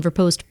of the Denver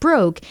Post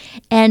broke.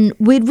 And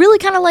we'd really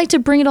kind of like to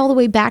bring it all the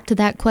way back to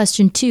that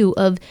question, too,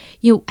 of,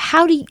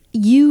 how do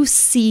you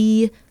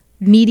see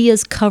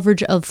media's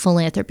coverage of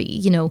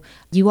philanthropy?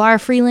 You are a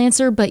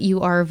freelancer, but you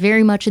are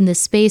very much in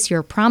this space.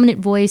 You're a prominent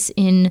voice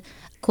in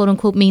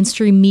quote-unquote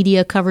mainstream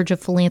media coverage of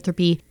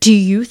philanthropy. Do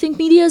you think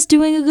media is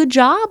doing a good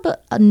job?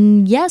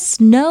 Yes,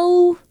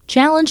 no,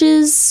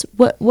 challenges?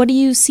 What do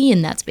you see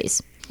in that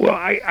space? Well,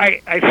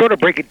 I sort of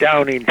break it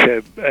down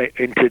into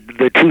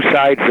the two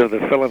sides of the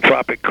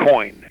philanthropic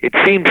coin. It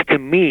seems to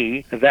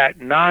me that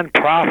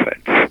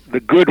nonprofits,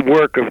 the good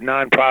work of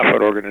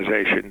nonprofit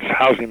organizations,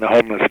 housing the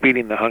homeless,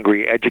 feeding the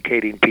hungry,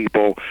 educating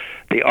people,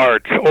 the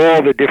arts,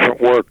 all the different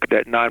work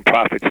that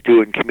nonprofits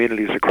do in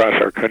communities across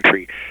our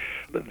country,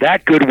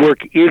 that good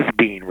work is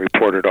being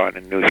reported on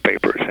in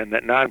newspapers, and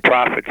that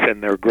nonprofits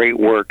and their great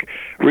work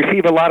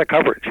receive a lot of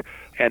coverage.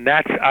 And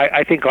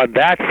I think on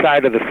that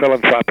side of the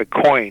philanthropic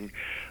coin,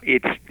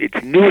 it's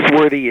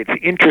newsworthy, it's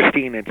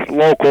interesting, it's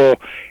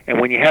local,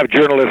 and when you have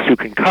journalists who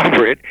can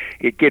cover it,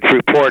 it gets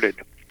reported.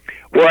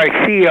 Where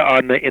I see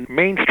in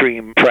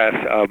mainstream press,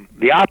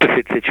 the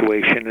opposite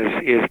situation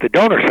is the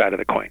donor side of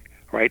the coin,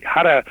 right?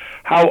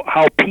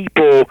 How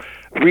people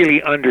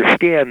really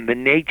understand the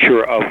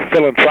nature of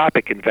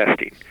philanthropic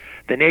investing,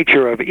 the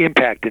nature of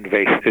impact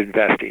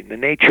investing, the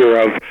nature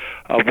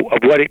of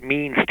what it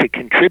means to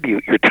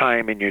contribute your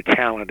time and your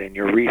talent and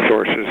your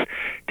resources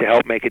to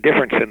help make a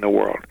difference in the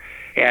world.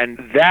 And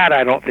that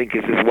I don't think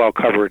is as well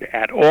covered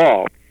at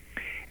all.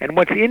 And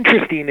what's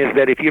interesting is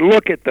that if you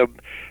look at the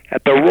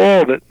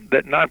role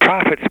that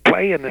nonprofits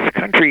play in this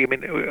country,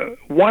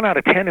 1 out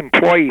of 10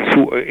 employees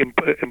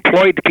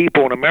employed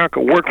people in America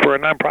work for a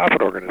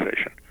nonprofit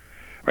organization,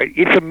 right?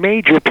 It's a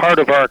major part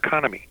of our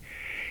economy.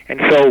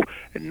 And so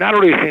not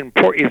only is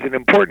it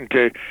important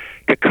to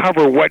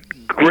cover what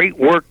great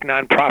work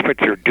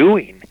nonprofits are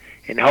doing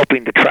in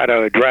helping to try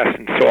to address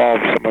and solve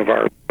some of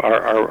our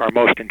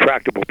most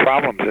intractable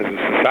problems as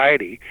a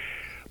society,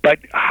 but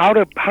how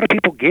do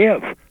people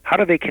give? How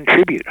do they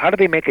contribute? How do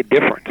they make a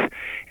difference?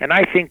 And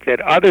I think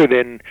that other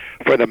than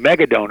for the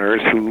mega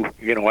donors who,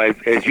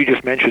 as you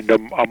just mentioned, a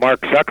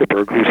Mark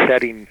Zuckerberg who's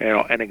setting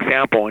an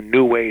example in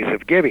new ways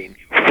of giving,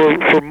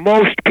 for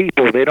most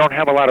people, they don't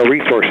have a lot of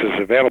resources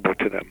available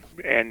to them.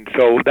 And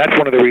so that's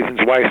one of the reasons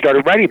why I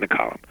started writing the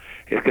column,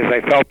 is because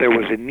I felt there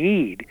was a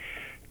need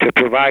to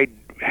provide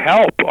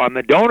help on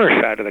the donor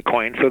side of the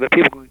coin so that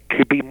people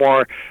could be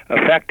more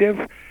effective,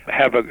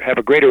 have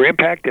a greater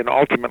impact, and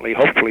ultimately,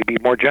 hopefully, be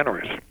more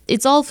generous.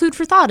 It's all food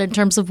for thought in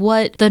terms of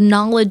what the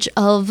knowledge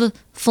of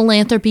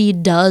philanthropy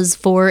does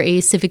for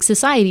a civic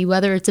society,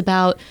 whether it's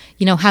about,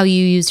 how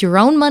you use your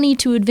own money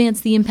to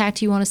advance the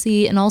impact you want to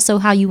see, and also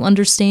how you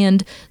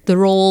understand the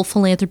role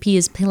philanthropy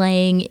is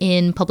playing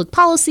in public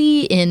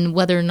policy, in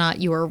whether or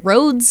not your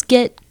roads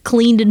get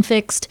cleaned and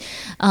fixed,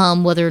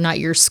 whether or not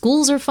your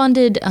schools are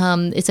funded.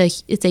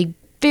 It's a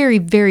very,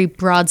 very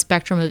broad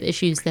spectrum of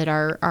issues that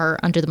are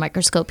under the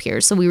microscope here.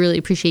 So we really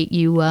appreciate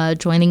you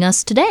joining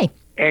us today.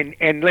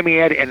 And let me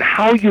add, and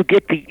how you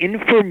get the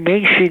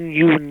information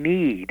you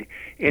need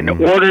in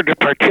order to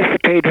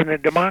participate in a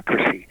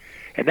democracy.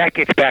 And that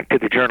gets back to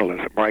the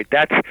journalism, right?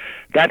 That's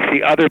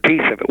the other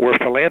piece of it, where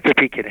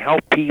philanthropy can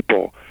help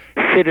people,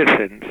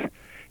 citizens,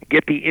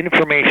 get the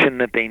information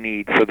that they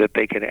need so that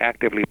they can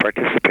actively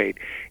participate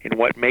in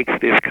what makes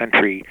this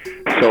country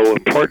so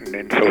important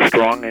and so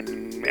strong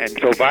and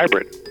so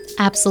vibrant.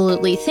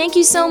 Absolutely. Thank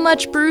you so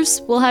much,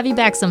 Bruce. We'll have you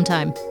back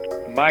sometime.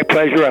 My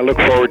pleasure. I look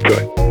forward to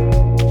it.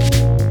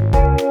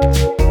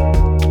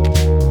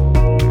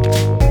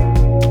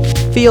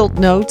 Field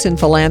Notes in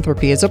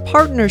Philanthropy is a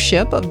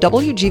partnership of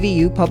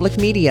WGVU Public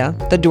Media,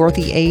 the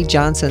Dorothy A.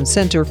 Johnson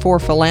Center for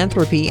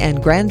Philanthropy,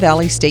 and Grand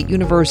Valley State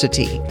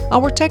University.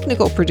 Our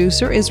technical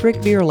producer is Rick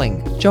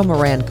Bierling. Joe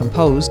Moran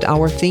composed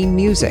our theme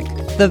music.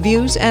 The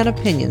views and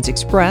opinions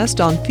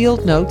expressed on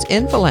Field Notes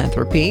in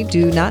Philanthropy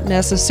do not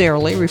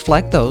necessarily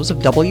reflect those of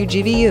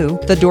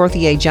WGVU, the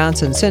Dorothy A.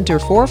 Johnson Center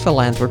for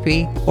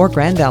Philanthropy, or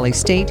Grand Valley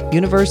State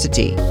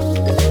University.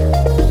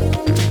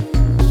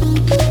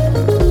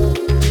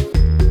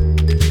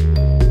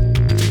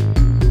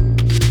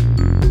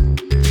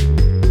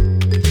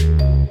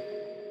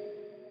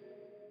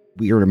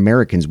 We are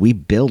Americans. We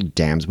build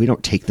dams. We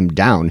don't take them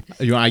down.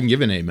 I can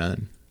give an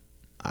amen.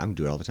 I'm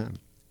doing it all the time.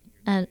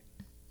 And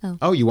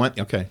Oh, you want?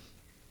 Okay.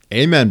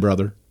 Amen,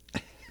 brother.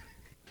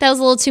 that was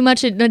a little too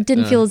much. It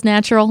didn't feel as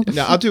natural.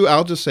 No,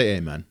 I'll just say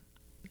amen.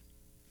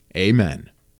 Amen.